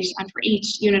valuation date and for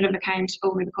each unit of account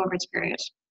over the coverage period.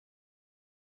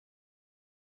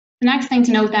 The next thing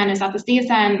to note then is that the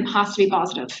CSM has to be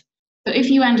positive. So if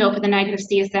you end up with a negative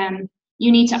CSM,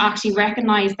 you need to actually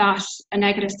recognise that a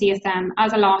negative CSM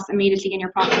as a loss immediately in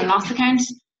your profit and loss account,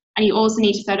 and you also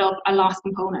need to set up a loss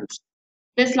component.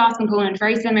 This loss component,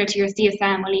 very similar to your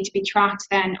CSM, will need to be tracked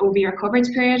then over your coverage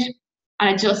period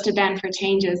and adjusted then for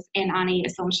changes in any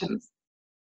assumptions.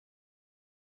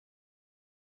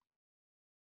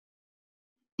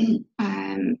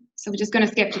 So we're just going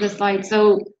to skip to this slide.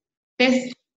 So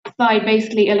this slide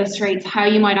basically illustrates how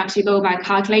you might actually go about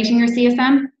calculating your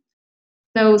CSM.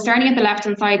 So starting at the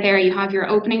left-hand side there, you have your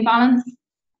opening balance.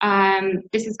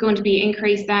 This is going to be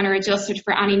increased then or adjusted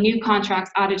for any new contracts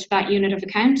added to that unit of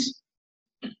account.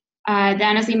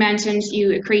 Then, as we mentioned,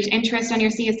 you accrete interest on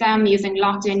your CSM using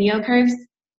locked-in yield curves.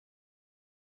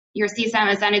 Your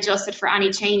CSM is then adjusted for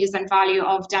any changes in value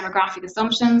of demographic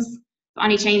assumptions. So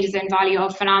any changes in value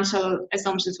of financial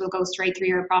assumptions will go straight through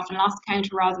your profit and loss account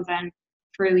rather than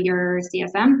through your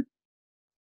CSM.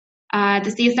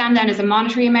 The CSM then is a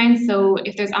monetary amount, so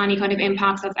if there's any kind of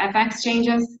impacts of FX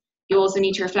changes, you also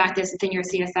need to reflect this within your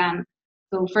CSM.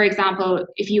 So for example,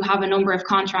 if you have a number of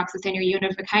contracts within your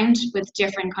unit of account with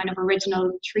different kind of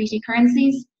original treaty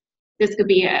currencies, this could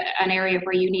be an area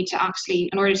where you need to actually,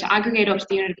 in order to aggregate up to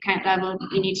the unit of account level,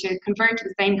 you need to convert to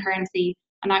the same currency,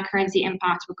 and that currency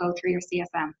impact will go through your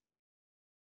CSM.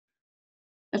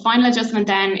 The final adjustment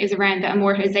then is around the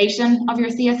amortization of your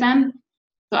CSM.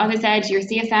 So as I said, your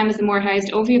CSM is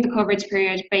amortized over the coverage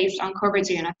period based on coverage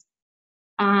units.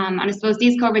 And I suppose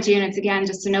these coverage units, again,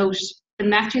 just to note, the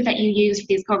method that you use for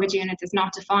these coverage units is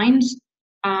not defined.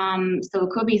 So it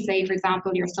could be, say, for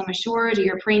example, your sum assured or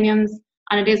your premiums,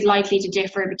 and it is likely to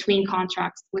differ between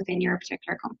contracts within your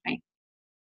particular company.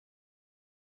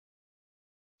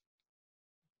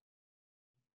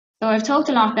 So I've talked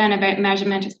a lot then about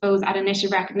measurement, I suppose, at initial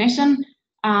recognition.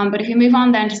 But if you move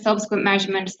on then to subsequent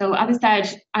measurement, so as I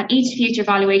said, at each future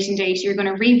valuation date, you're going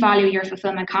to revalue your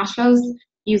fulfillment cash flows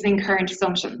using current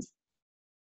assumptions.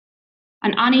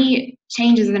 And any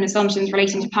changes in assumptions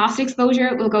relating to past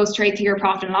exposure will go straight to your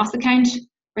profit and loss account,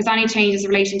 whereas any changes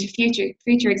relating to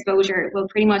future exposure will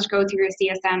pretty much go through your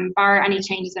CSM, bar any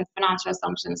changes in financial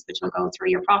assumptions, which will go through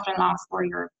your profit and loss or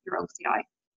your OCI.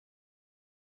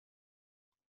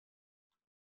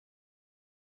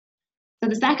 So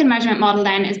the second measurement model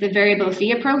then is the variable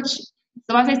fee approach.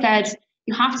 So as I said,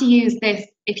 you have to use this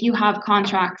if you have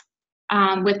contracts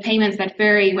with payments that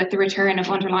vary with the return of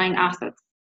underlying assets.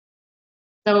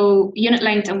 So unit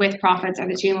linked and with profits are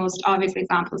the two most obvious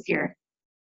examples here.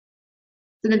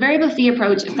 So the variable fee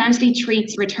approach essentially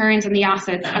treats returns on the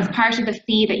assets as part of the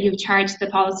fee that you've charged the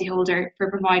policyholder for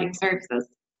providing services.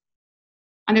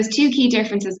 And there's two key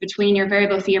differences between your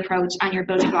variable fee approach and your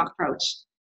building block approach.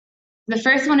 The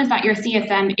first one is that your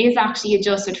CSM is actually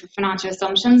adjusted for financial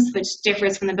assumptions, which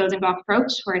differs from the building block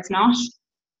approach, where it's not.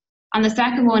 And the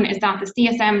second one is that the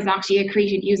CSM is actually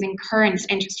accreted using current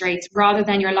interest rates rather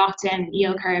than your locked-in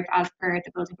yield curve as per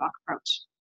the building block approach.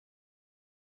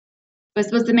 But I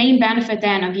suppose the main benefit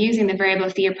then of using the variable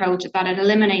fee approach is that it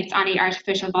eliminates any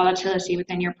artificial volatility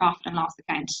within your profit and loss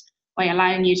account by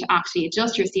allowing you to actually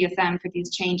adjust your CSM for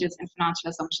these changes in financial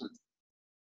assumptions.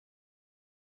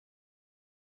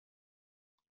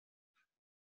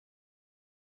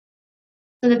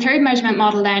 So the third measurement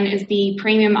model then is the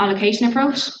premium allocation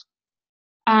approach.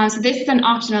 So this is an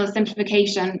optional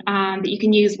simplification that you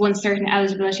can use once certain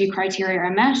eligibility criteria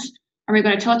are met, and we're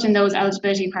going to touch on those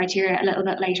eligibility criteria a little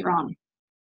bit later on.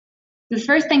 The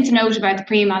first thing to note about the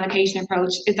premium allocation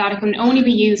approach is that it can only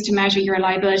be used to measure your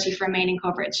liability for remaining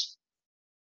coverage.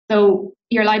 So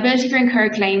your liability for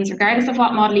incurred claims, regardless of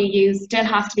what model you use, still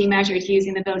has to be measured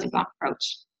using the building block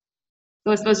approach.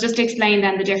 So I suppose just to explain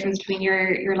then the difference between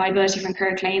your liability for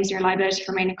incurred claims and your liability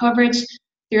for remaining coverage.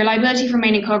 So your liability for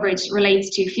remaining coverage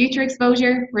relates to future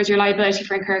exposure, whereas your liability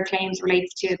for incurred claims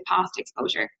relates to past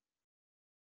exposure.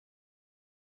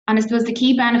 And I suppose the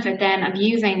key benefit then of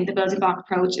using the building block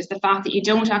approach is the fact that you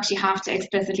don't actually have to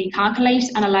explicitly calculate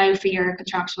and allow for your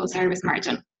contractual service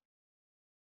margin.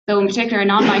 So in particular,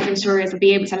 non-life insurers will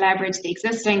be able to leverage the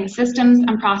existing systems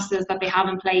and processes that they have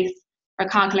in place for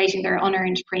calculating their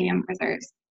unearned premium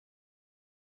reserves.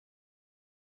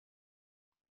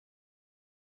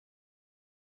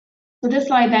 So this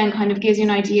slide then kind of gives you an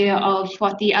idea of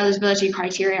what the eligibility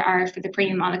criteria are for the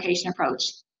premium allocation approach.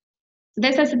 So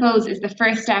this, I suppose, is the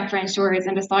first step for insurers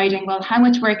in deciding, well, how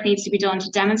much work needs to be done to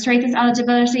demonstrate this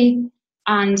eligibility,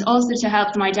 and also to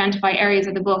help them identify areas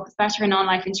of the book, especially for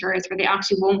non-life insurers, where they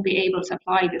actually won't be able to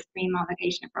apply this premium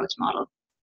allocation approach model.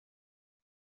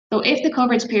 So if the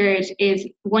coverage period is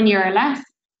 1 year or less,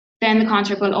 then the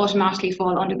contract will automatically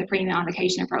fall under the premium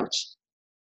allocation approach.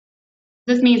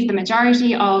 This means the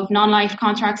majority of non-life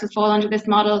contracts will fall under this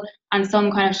model, and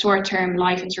some kind of short-term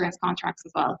life insurance contracts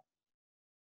as well.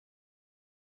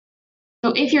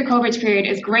 So if your coverage period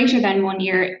is greater than 1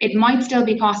 year, it might still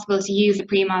be possible to use the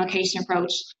premium allocation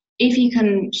approach if you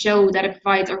can show that it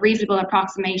provides a reasonable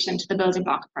approximation to the building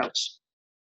block approach.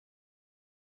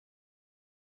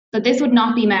 But this would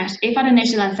not be met if at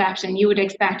initial inception you would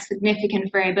expect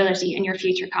significant variability in your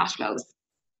future cash flows.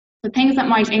 The things that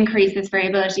might increase this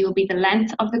variability will be the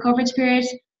length of the coverage period,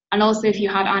 and also if you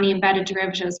had any embedded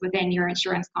derivatives within your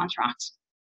insurance contract.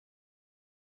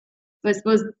 So I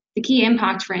suppose the key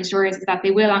impact for insurers is that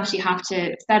they will actually have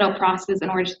to set up processes in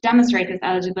order to demonstrate this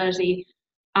eligibility.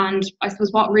 And I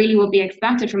suppose what really will be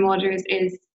expected from auditors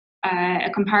is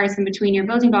a comparison between your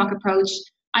building block approach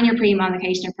and your premium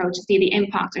allocation approach to see the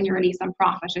impact on your release on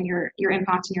profit and your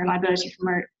impact on your liability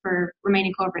for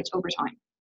remaining coverage over time.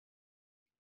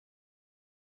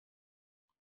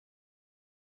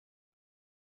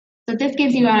 So this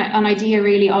gives you an idea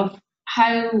really of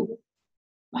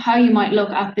how you might look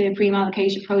at the premium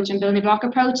allocation approach and building block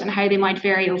approach and how they might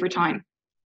vary over time.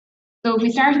 So if we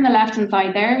start on the left-hand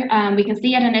side there, we can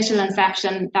see at initial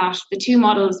inception that the two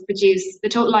models produce the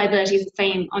total liability is the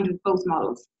same under both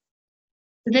models.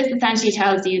 So this essentially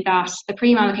tells you that the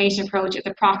premium allocation approach is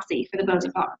a proxy for the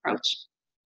building block approach.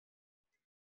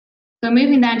 So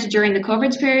moving then to during the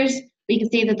coverage period, we can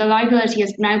see that the liability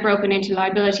is now broken into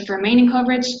liability for remaining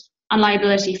coverage and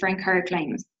liability for incurred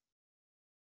claims.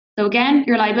 So again,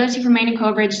 your liability for remaining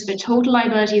coverage, the total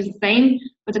liability is the same,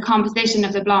 but the composition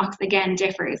of the blocks again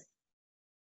differs.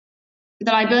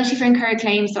 The liability for incurred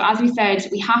claims, so as we said,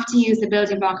 we have to use the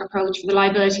building block approach for the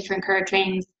liability for incurred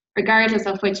claims, regardless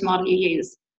of which model you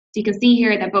use. So you can see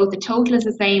here that both the total is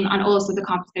the same and also the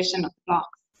composition of the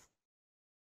blocks.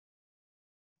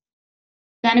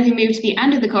 Then if we move to the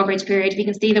end of the coverage period, we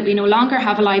can see that we no longer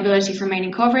have a liability for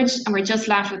remaining coverage and we're just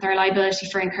left with our liability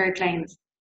for incurred claims.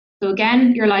 So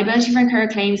again, your liability for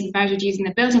incurred claims is measured using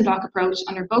the building block approach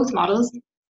under both models.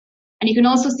 And you can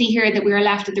also see here that we are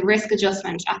left with the risk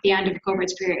adjustment at the end of the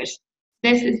coverage period.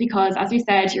 This is because, as we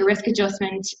said, your risk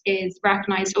adjustment is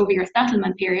recognised over your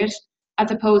settlement period,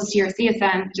 as opposed to your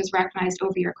CSM, which is recognised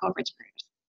over your coverage period.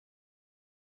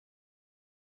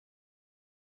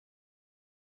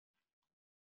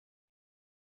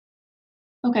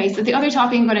 Okay, so the other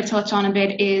topic I'm going to touch on a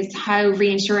bit is how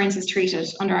reinsurance is treated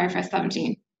under IFRS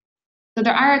 17. So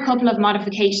there are a couple of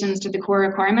modifications to the core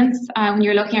requirements when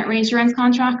you're looking at reinsurance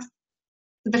contracts.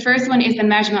 So the first one is the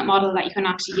measurement model that you can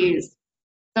actually use.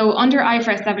 So under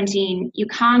IFRS 17, you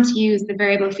can't use the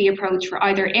variable fee approach for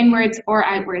either inwards or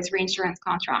outwards reinsurance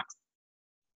contracts.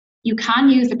 You can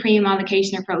use the premium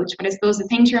allocation approach, but I suppose the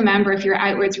thing to remember if you're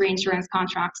outwards reinsurance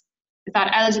contracts is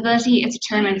that eligibility is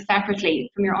determined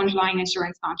separately from your underlying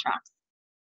insurance contracts.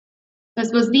 So I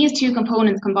suppose these two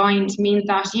components combined means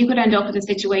that you could end up with a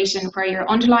situation where your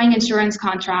underlying insurance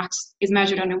contract is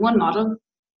measured under one model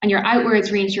and your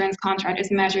outwards reinsurance contract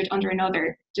is measured under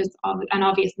another, just an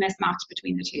obvious mismatch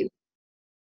between the two.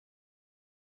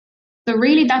 So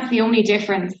really that's the only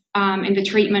difference in the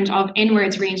treatment of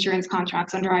inwards reinsurance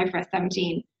contracts under IFRS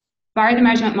 17. Bar the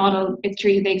measurement model, it's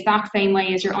treated the exact same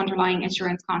way as your underlying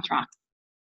insurance contract.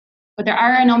 But there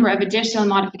are a number of additional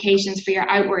modifications for your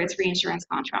outwards reinsurance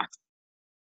contracts.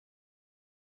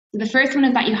 So the first one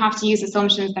is that you have to use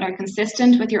assumptions that are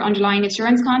consistent with your underlying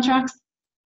insurance contracts,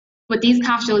 but these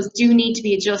cash flows do need to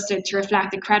be adjusted to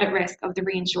reflect the credit risk of the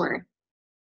reinsurer.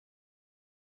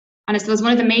 And I suppose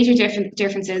one of the major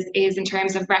differences is in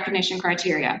terms of recognition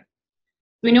criteria.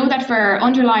 We know that for our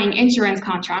underlying insurance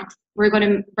contracts, we're going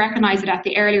to recognise it at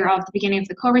the earlier of the beginning of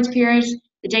the coverage period,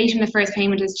 the date when the first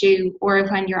payment is due, or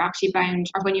when you're actually bound,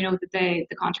 or when you know that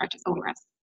the contract is onerous.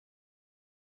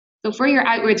 So for your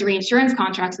outwards reinsurance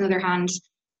contracts, on the other hand,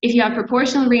 if you have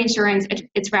proportional reinsurance,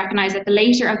 it's recognised at the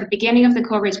later of the beginning of the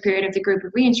coverage period of the group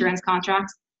of reinsurance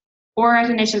contracts, or at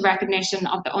initial recognition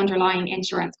of the underlying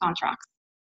insurance contracts.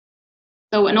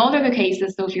 So in all other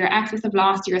cases, so if you're excess of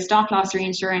loss or your stop loss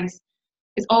reinsurance,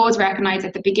 is always recognised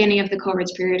at the beginning of the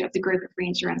coverage period of the group of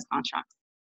reinsurance contracts.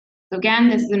 So again,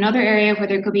 this is another area where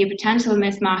there could be a potential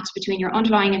mismatch between your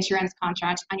underlying insurance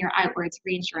contract and your outwards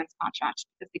reinsurance contract,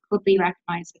 because they could be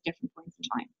recognised at different points in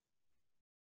time.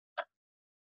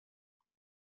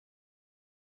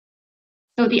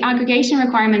 So the aggregation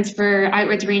requirements for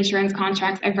outwards reinsurance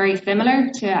contracts are very similar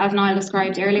to as Niall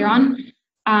described earlier on,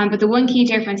 but the one key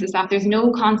difference is that there's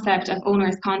no concept of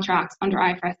onerous contracts under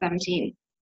IFRS 17.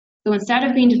 So instead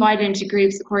of being divided into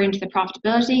groups according to the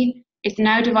profitability, it's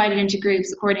now divided into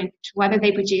groups according to whether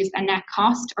they produce a net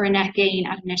cost or a net gain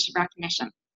at initial recognition.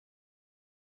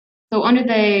 So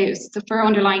for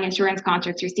underlying insurance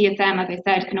contracts, your CSM, as I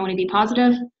said, can only be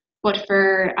positive, but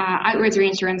for outwards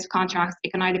reinsurance contracts,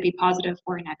 it can either be positive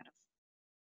or negative.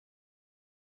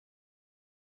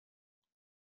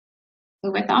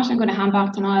 So with that, I'm going to hand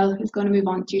back to Niall, who's going to move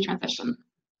on to transition.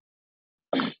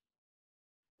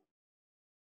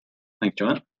 Thanks,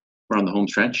 Joanne. We're on the home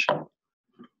stretch.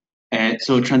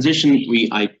 So transition,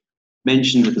 I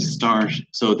mentioned at the start,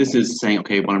 so this is saying,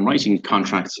 okay, when I'm writing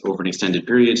contracts over an extended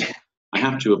period, I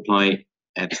have to apply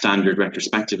the standard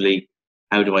retrospectively.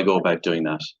 How do I go about doing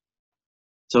that?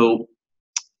 So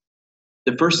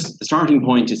the starting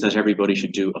point is that everybody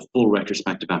should do a full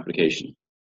retrospective application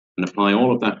and apply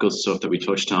all of that good stuff that we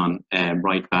touched on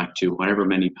right back to whatever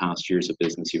many past years of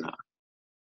business you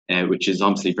have, which is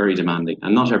obviously very demanding.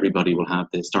 And not everybody will have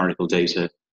the historical data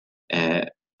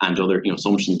and other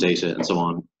assumption data and so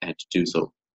on to do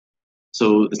so.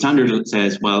 So the standard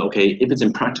says, well, okay, if it's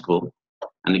impractical,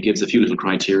 and it gives a few little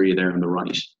criteria there on the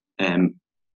right.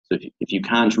 So if you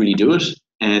can't really do it,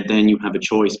 then you have a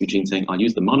choice between saying, I'll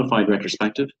use the modified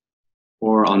retrospective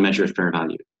or I'll measure at fair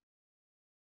value.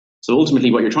 So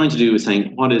ultimately what you're trying to do is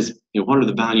saying, what are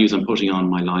the values I'm putting on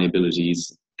my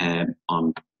liabilities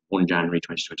on 1 January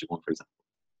 2021, for example.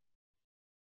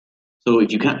 So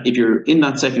if you're in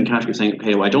that second category saying,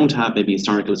 okay, well, I don't have maybe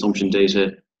historical assumption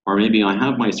data, or maybe I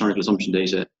have my historical assumption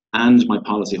data and my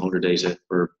policyholder data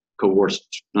for cohort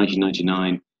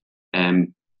 1999,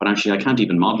 but actually I can't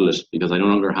even model it because I no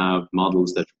longer have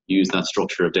models that use that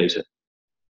structure of data.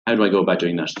 How do I go about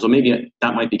doing that? So maybe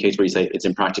that might be a case where you say it's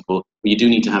impractical, but you do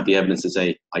need to have the evidence to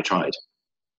say, I tried.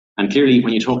 And clearly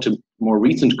when you talk to more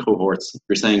recent cohorts,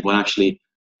 you're saying, well, actually,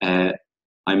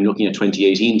 I'm looking at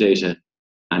 2018 data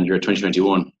and you're at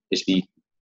 2021, it'd be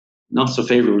not so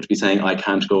favorable to be saying, I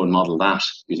can't go and model that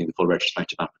using the full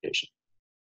retrospective application.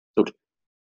 So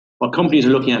what companies are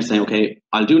looking at is saying, okay,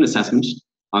 I'll do an assessment,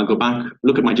 I'll go back,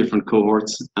 look at my different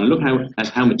cohorts, and look at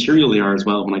how material they are as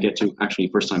well when I get to actually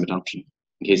first-time adoption.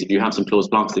 In case if you have some closed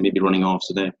blocks, they may be running off,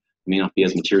 so they may not be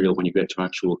as material when you get to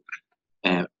actual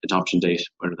adoption date,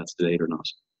 whether that's delayed or not.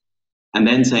 and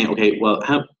then saying, okay, well,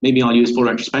 maybe I'll use full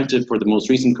retrospective for the most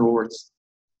recent cohorts.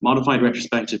 Modified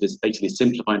retrospective is basically a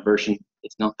simplified version.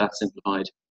 It's not that simplified.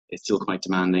 It's still quite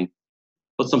demanding.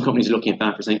 But some companies are looking at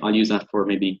that for saying, I'll use that for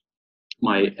maybe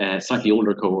my slightly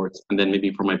older cohorts, and then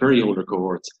maybe for my very older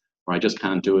cohorts, where I just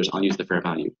can't do it, I'll use the fair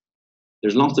value.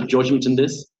 There's lots of judgment in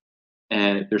this.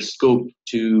 There's scope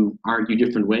to argue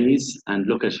different ways and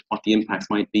look at what the impacts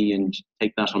might be and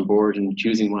take that on board in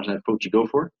choosing what approach you go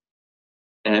for,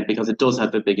 because it does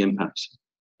have a big impact.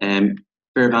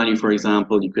 Fair value, for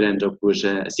example, you could end up with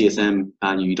a CSM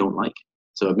value you don't like.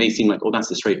 So it may seem like, oh, that's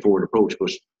a straightforward approach,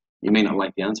 but you may not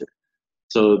like the answer.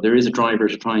 So there is a driver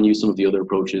to try and use some of the other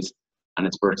approaches, and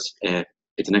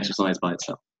it's an exercise by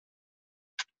itself.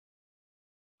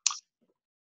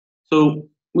 So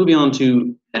moving on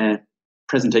to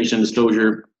presentation and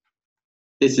disclosure,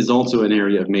 this is also an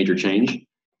area of major change.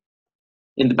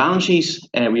 In the balance sheet,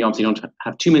 we obviously don't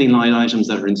have too many line items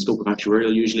that are in scope of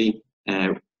actuarial usually.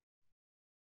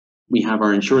 We have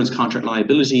our insurance contract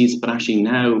liabilities, but actually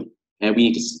now we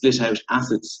need to split out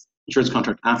assets, insurance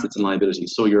contract assets and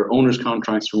liabilities. So your owner's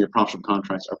contracts from your profitable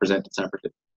contracts are presented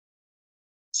separately.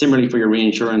 Similarly for your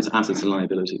reinsurance assets and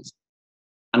liabilities.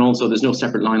 And also there's no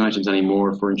separate line items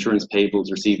anymore for insurance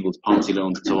payables, receivables, policy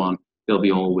loans, and so on. They'll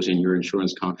be all within your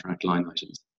insurance contract line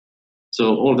items.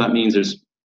 So all of that means there's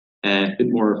a bit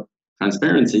more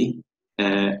transparency,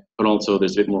 but also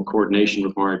there's a bit more coordination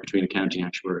required between accounting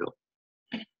and actuarial.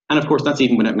 And of course, that's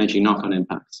even without mentioning knock-on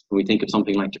impacts. When we think of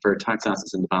something like deferred tax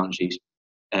assets in the balance sheet,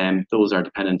 those are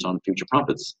dependent on future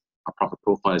profits. Our profit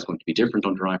profile is going to be different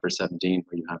under IFRS 17,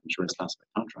 where you have insurance classified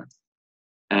contracts.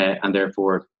 And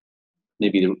therefore,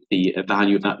 maybe the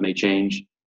value of that may change.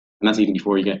 And that's even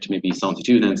before you get to maybe Solvency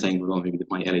 2 then saying, well, maybe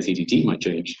my LACDT might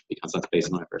change because that's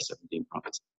based on IFRS 17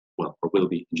 profits. Well, or will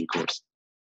be in due course.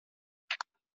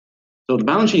 So the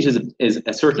balance sheet is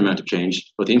a certain amount of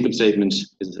change, but the income statement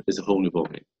is a whole new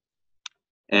ballgame.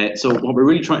 So what we're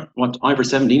really what IFRS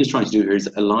 17 is trying to do here is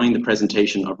align the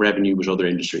presentation of revenue with other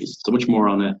industries. So much more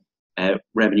on a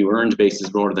revenue earned basis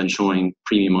rather than showing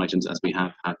premium items as we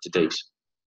have had to date.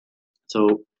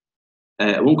 So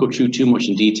I won't go through too much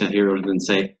in detail here other than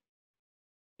say,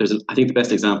 I think the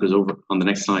best example is over on the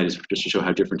next slide, is just to show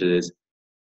how different it is.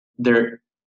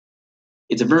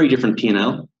 It's a very different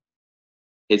P&L.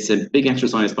 It's a big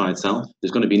exercise by itself.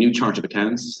 There's going to be a new chart of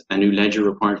accounts, a new ledger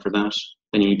required for that.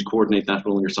 Then you need to coordinate that with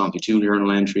all your Solvency 2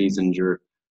 journal entries and your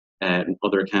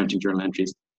other accounting journal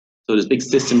entries. So there's big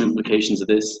system implications of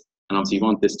this, and obviously you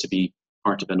want this to be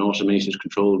part of an automated,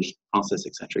 controlled process,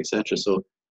 etc., etc. So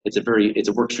it's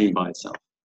a work stream by itself.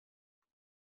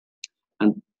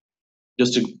 And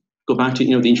just to go back to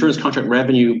the insurance contract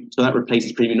revenue, so that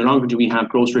replaces premium. No longer do we have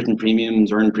gross written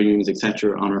premiums, earned premiums,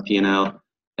 etc. on our P&L.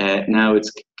 Now it's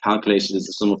calculated as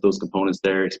the sum of those components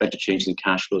there, expected changes in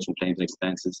cash flows from claims and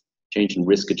expenses, change in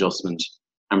risk adjustment,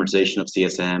 amortization of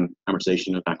CSM,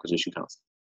 amortization of acquisition costs.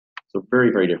 So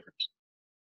very, very different.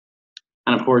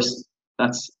 And of course,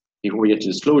 that's before we get to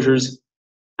disclosures,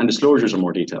 and disclosures are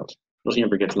more detailed. Nothing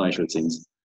ever gets lighter, it seems.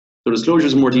 So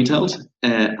disclosures are more detailed,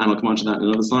 and I'll come on to that in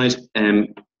another slide.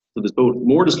 So there's both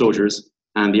more disclosures,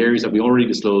 and the areas that we already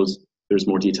disclose, there's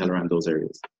more detail around those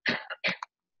areas.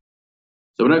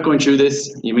 So without going through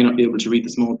this, you may not be able to read the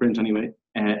small print anyway.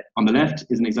 On the left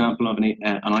is an example of an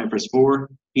IFRS 4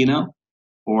 P&L,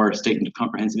 or statement of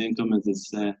comprehensive income as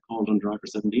it's called under IFRS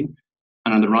 17.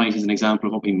 And on the right is an example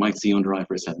of what we might see under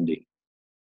IFRS 17.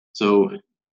 So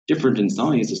different in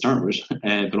size to start with,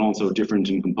 but also different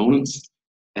in components.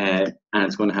 And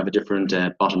it's going to have a different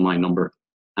bottom line number.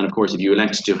 And of course, if you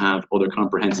elect to have other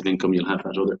comprehensive income, you'll have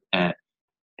that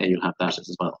you'll have that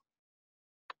as well.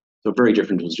 So very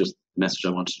different was just the message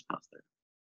I wanted to pass there.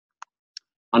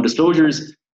 On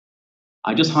disclosures,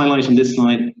 I just highlight in this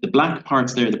slide, the black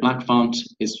parts there, the black font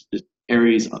is the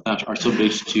areas that are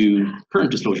subject to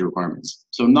current disclosure requirements.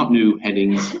 So not new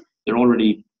headings, they're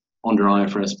already under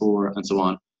IFRS 4 and so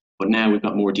on, but now we've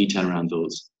got more detail around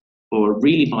those. But what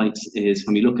really bites is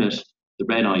when we look at the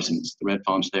red items, the red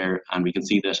font there, and we can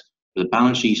see that for the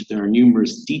balance sheet, there are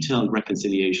numerous detailed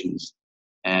reconciliations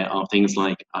of things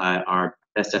like our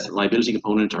best asset liability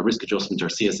component, our risk adjustment, our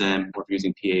CSM, or if you're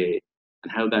using PAA,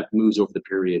 and how that moves over the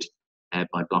period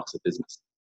by blocks of business.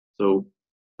 So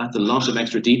that's a lot of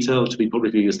extra detail to be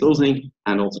publicly disclosing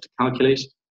and also to calculate.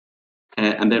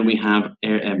 And then we have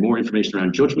more information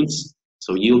around judgments,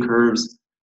 so yield curves.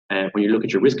 When you look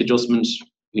at your risk adjustment,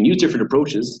 you can use different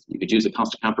approaches. You could use a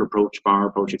cost of capital approach, bar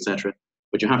approach, etc.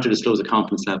 But you have to disclose a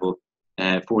confidence level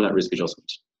for that risk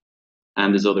adjustment.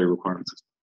 And there's other requirements.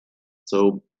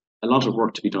 So a lot of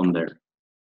work to be done there.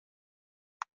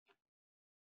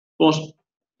 But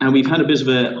And we've had a bit of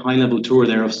a high-level tour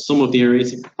there of some of the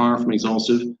areas, far from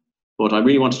exhaustive, but I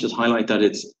really want to just highlight that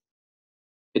it's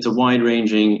a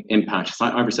wide-ranging impact.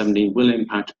 IFRS 17 will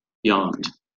impact beyond.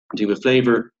 And to give a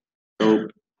flavour, so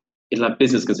it'll have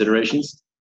business considerations.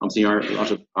 Obviously, a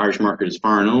lot of Irish market is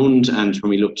foreign owned, and when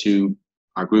we look to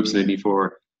our groups maybe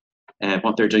for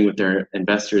what they're doing with their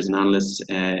investors and analysts,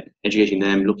 educating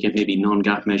them, looking at maybe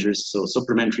non-GAAP measures. So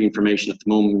supplementary information at the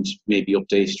moment may be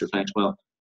updated to reflect, well,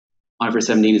 IFRS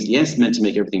 17 is, yes, meant to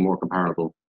make everything more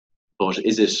comparable, but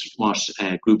is it what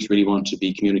groups really want to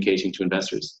be communicating to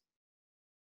investors?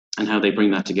 And how they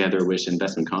bring that together with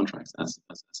investment contracts as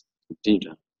we continue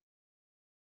to.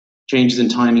 Changes in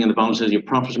timing and the volatility of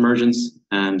profit emergence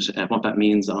and what that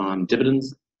means on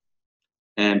dividends.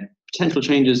 Potential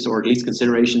changes or at least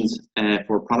considerations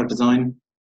for product design.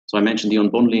 So I mentioned the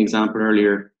unbundling example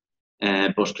earlier,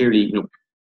 but clearly,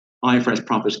 IFRS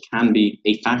profit can be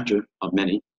a factor of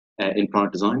many in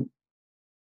product design.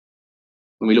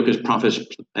 When we look at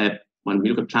profit, when we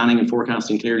look at planning and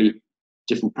forecasting, clearly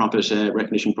different profit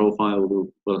recognition profile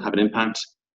will have an impact.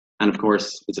 And of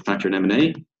course, it's a factor in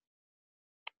M&A.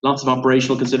 Lots of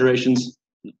operational considerations,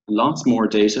 lots more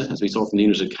data, as we saw from the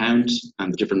unit account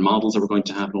and the different models that we're going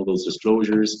to have and all those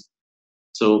disclosures.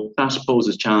 So that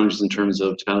poses challenges in terms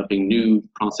of developing new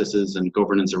processes and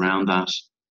governance around that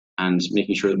and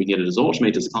making sure that we get it as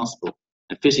automated as possible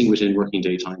and fitting within working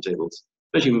day timetables,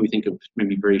 especially when we think of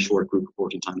maybe very short group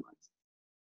reporting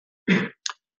timelines.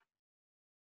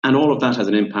 And all of that has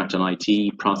an impact on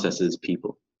IT, processes,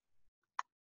 people.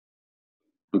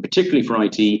 And particularly for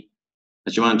IT,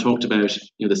 as Joanne talked about,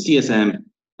 the CSM,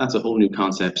 that's a whole new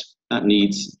concept. That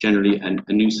needs generally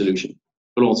a new solution,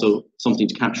 but also something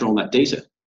to capture all that data.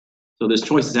 So there's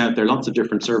choices out there, lots of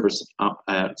different service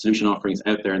solution offerings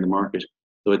out there in the market.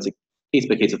 So it's a case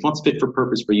by case of what's fit for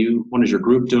purpose for you, what is your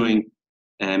group doing,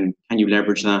 can you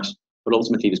leverage that? But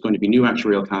ultimately, there's going to be new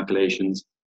actuarial calculations,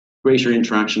 greater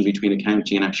interaction between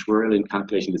accounting and actuarial in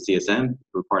calculating the CSM. It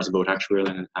requires both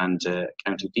actuarial and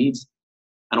accounting feeds.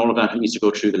 And all of that needs to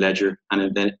go through the ledger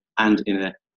and in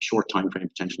a short time frame,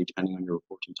 potentially, depending on your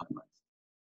reporting timelines.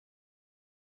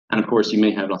 And of course, you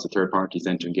may have lots of third parties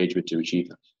then to engage with to achieve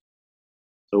that.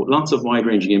 So lots of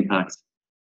wide-ranging impacts.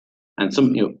 And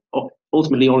some,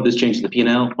 ultimately, all of this changes the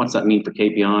P&L. What's that mean for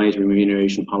KPIs,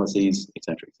 remuneration policies,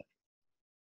 etc., etc.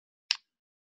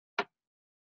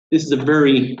 This is a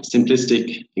very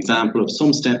simplistic example of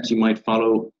some steps you might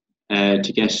follow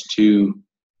to get to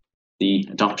the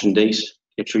adoption date,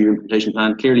 get through your implementation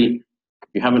plan. Clearly, if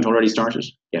you haven't already started,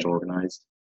 get organized.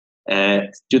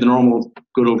 Do the normal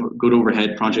good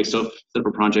overhead project stuff,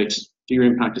 separate projects, do your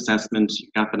impact assessment, your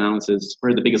gap analysis,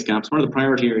 where are the biggest gaps, what are the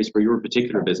priority areas for your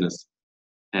particular business,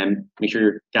 make sure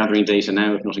you're gathering data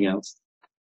now, if nothing else,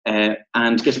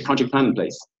 and get a project plan in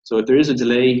place. So if there is a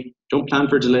delay, don't plan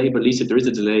for a delay, but at least if there is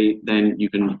a delay, then you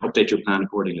can update your plan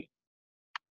accordingly.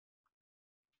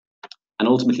 And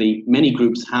ultimately, many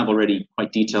groups have already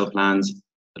quite detailed plans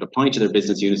that apply to their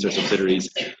business units or subsidiaries,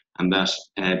 and that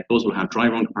those will have dry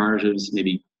run comparatives,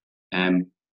 maybe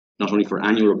not only for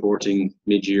annual reporting,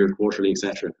 mid-year, quarterly,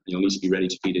 etc. You'll need to be ready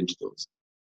to feed into those.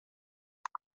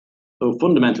 So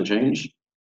fundamental change.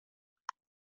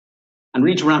 And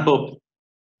really to wrap up,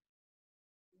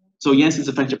 so yes, it's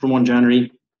effective from 1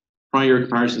 January. Prior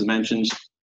comparisons mentioned,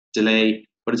 delay,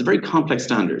 but it's a very complex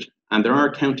standard. And there are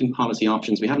accounting policy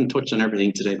options. We haven't touched on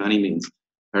everything today by any means.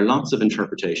 There are lots of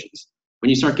interpretations. When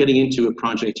you start getting into a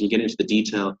project and you get into the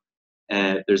detail,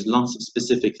 there's lots of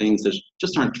specific things that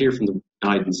just aren't clear from the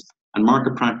guidance. And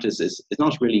market practice is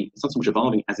not so much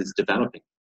evolving as it's developing.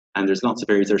 And there's lots of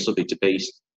areas that are subject to debate.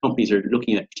 Companies are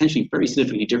looking at potentially very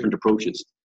significantly different approaches.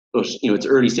 But it's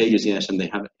early stages yet, and they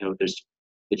have there's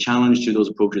the challenge to those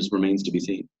approaches remains to be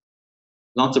seen.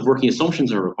 Lots of working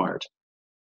assumptions are required.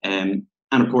 And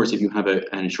of course, if you have an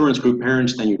insurance group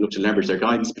parent, then you look to leverage their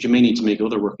guidance, but you may need to make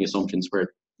other working assumptions where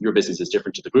your business is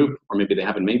different to the group, or maybe they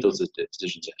haven't made those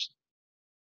decisions yet.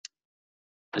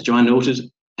 As Joanne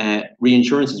noted,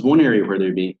 reinsurance is one area where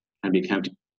there can be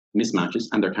accounting mismatches,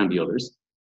 and there can be others.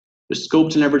 There's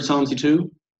scope to leverage Solvency II.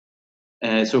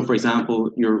 So, for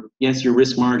example, your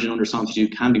risk margin under Solvency II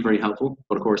can be very helpful,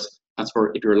 but of course,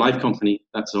 if you're a life company,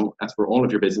 that's for all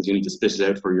of your business. You need to split it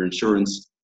out for your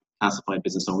insurance classified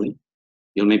business only.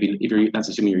 That's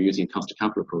assuming you're using a cost of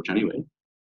capital approach anyway.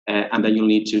 And then you'll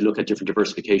need to look at different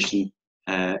diversification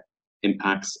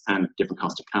impacts and different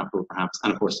cost of capital perhaps,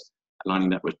 and of course,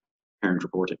 aligning that with parent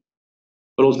reporting.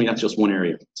 But ultimately, that's just one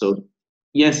area. So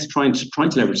yes, trying to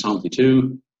leverage Solvency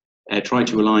II, try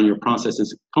to align your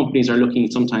processes. Companies are looking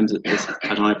sometimes at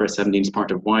IFRS 17 as part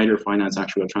of wider finance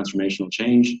actuarial transformational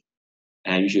change.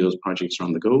 Usually those projects are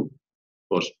on the go.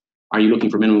 But are you looking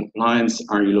for minimum compliance?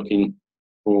 Are you looking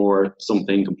for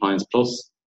something compliance plus?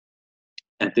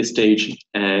 At this stage,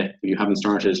 if you haven't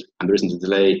started and there isn't a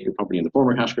delay, you're probably in the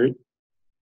former category.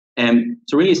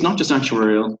 So really, it's not just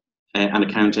actuarial and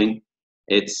accounting.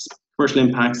 It's commercial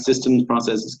impact, systems,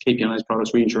 processes, KPIs,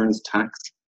 products, reinsurance, tax,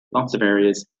 lots of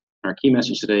areas. Our key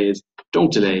message today is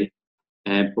don't delay,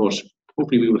 but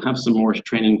hopefully we will have some more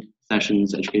training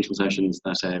sessions, educational sessions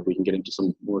that we can get into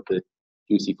some more of the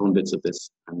juicy fun bits of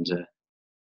this. And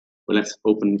well, let's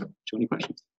open to any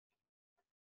questions.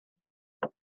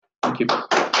 Thank you.